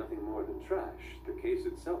contents are nothing more than trash, the case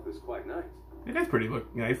itself is quite nice. It is pretty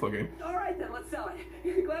nice looking. Alright then, let's sell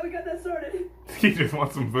it. Glad we got that sorted. He just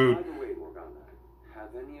wants some By food. the way, Morgana, have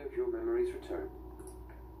any of your memories returned?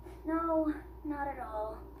 No, not at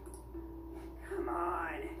all. Come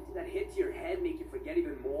on. Did that hit to your head make you forget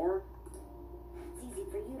even more? It's easy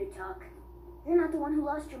for you to talk. You're not the one who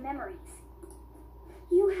lost your memories.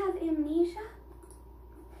 You have amnesia?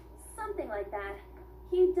 Something like that.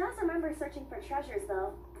 He does remember searching for treasures,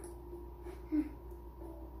 though.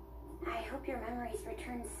 I hope your memories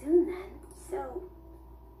return soon, then. So,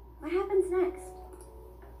 what happens next?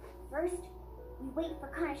 First, we wait for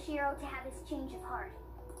Kanashiro to have his change of heart.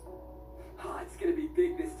 Oh, it's gonna be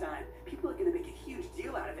big this time. People are gonna make a huge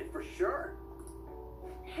deal out of it for sure.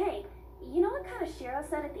 Hey, you know what Kanashiro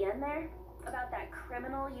said at the end there? About that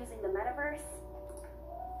criminal using the metaverse?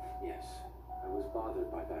 Yes, I was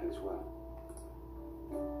bothered by that as well.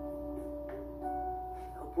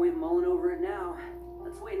 No point mulling over it now.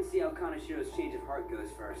 Let's wait and see how Kanashiro's change of heart goes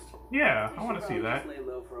first. Yeah, I want to see that. Just lay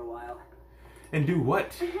low for a while. And do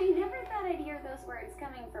what? I never thought I'd hear those words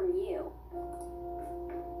coming from you.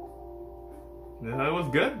 It was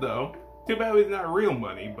good though. Too bad it's not real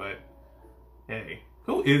money, but hey,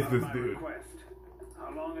 who is this dude? Request.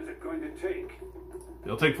 How long is it going to take?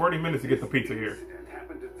 It'll take 40 minutes to get the pizza here. Incident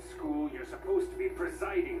happened at the school you're supposed to be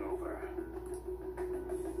presiding over.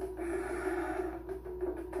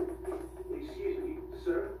 Excuse me,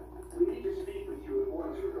 sir. We need to speak with you at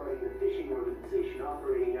once regarding a fishing organization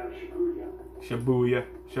operating out of Shibuya. Shibuya,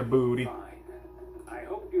 Shabooty. Fine. I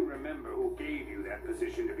hope you remember who gave you that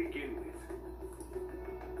position to begin with.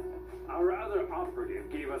 Our other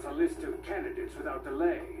operative gave us a list of candidates without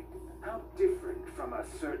delay. How different from a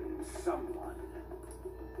certain someone.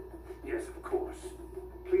 Yes, of course.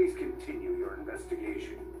 Please continue your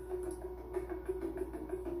investigation.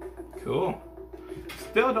 Cool.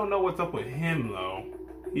 Still don't know what's up with him though.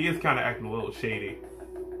 He is kind of acting a little shady.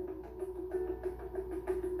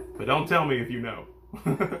 But don't tell me if you know.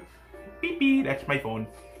 Beep beep, that's my phone.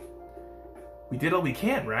 We did all we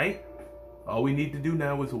can, right? All we need to do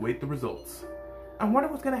now is await the results. I wonder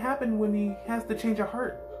what's gonna happen when he has to change a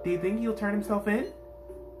heart. Do you think he'll turn himself in?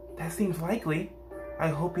 That seems likely. I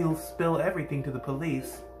hope he'll spill everything to the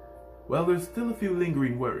police. Well, there's still a few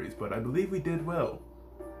lingering worries, but I believe we did well.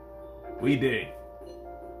 We did.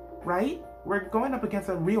 Right? We're going up against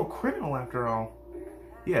a real criminal after all.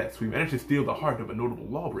 Yes, we managed to steal the heart of a notable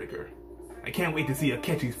lawbreaker. I can't wait to see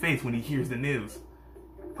Akechi's face when he hears the news.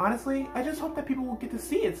 Honestly, I just hope that people will get to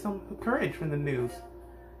see it, some courage from the news.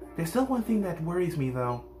 There's still one thing that worries me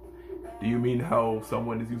though. Do you mean how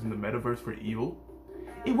someone is using the metaverse for evil?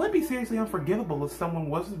 It would be seriously unforgivable if someone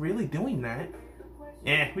was really doing that.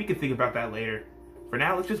 We can think about that later. For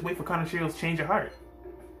now, let's just wait for Kanashiro's change of heart.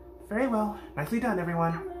 Very well. Nicely done,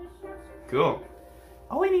 everyone. Cool.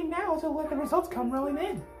 All we need now is to let the results come rolling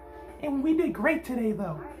in. And we did great today,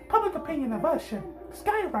 though. Public opinion of us should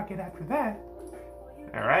skyrocket after that.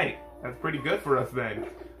 Alright, that's pretty good for us then.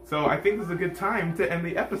 So I think this is a good time to end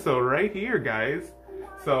the episode right here, guys.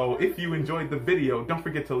 So if you enjoyed the video, don't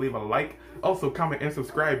forget to leave a like. Also comment and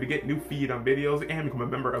subscribe to get new feed on videos and become a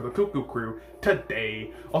member of the Cuckoo Crew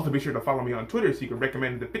today. Also be sure to follow me on Twitter so you can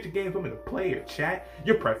recommend the picture games for me to play or chat,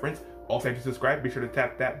 your preference. Also, if you subscribe, be sure to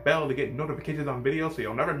tap that bell to get notifications on videos so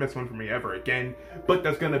you'll never miss one from me ever again. But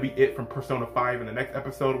that's going to be it from Persona 5. In the next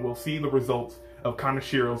episode, we'll see the results of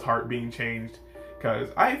Kanashiro's heart being changed. Because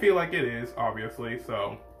I feel like it is, obviously,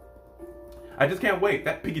 so I just can't wait.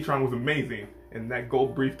 That Piggytron was amazing, and that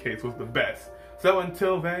gold briefcase was the best. So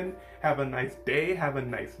until then, have a nice day, have a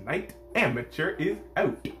nice night. Amateur is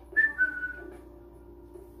out.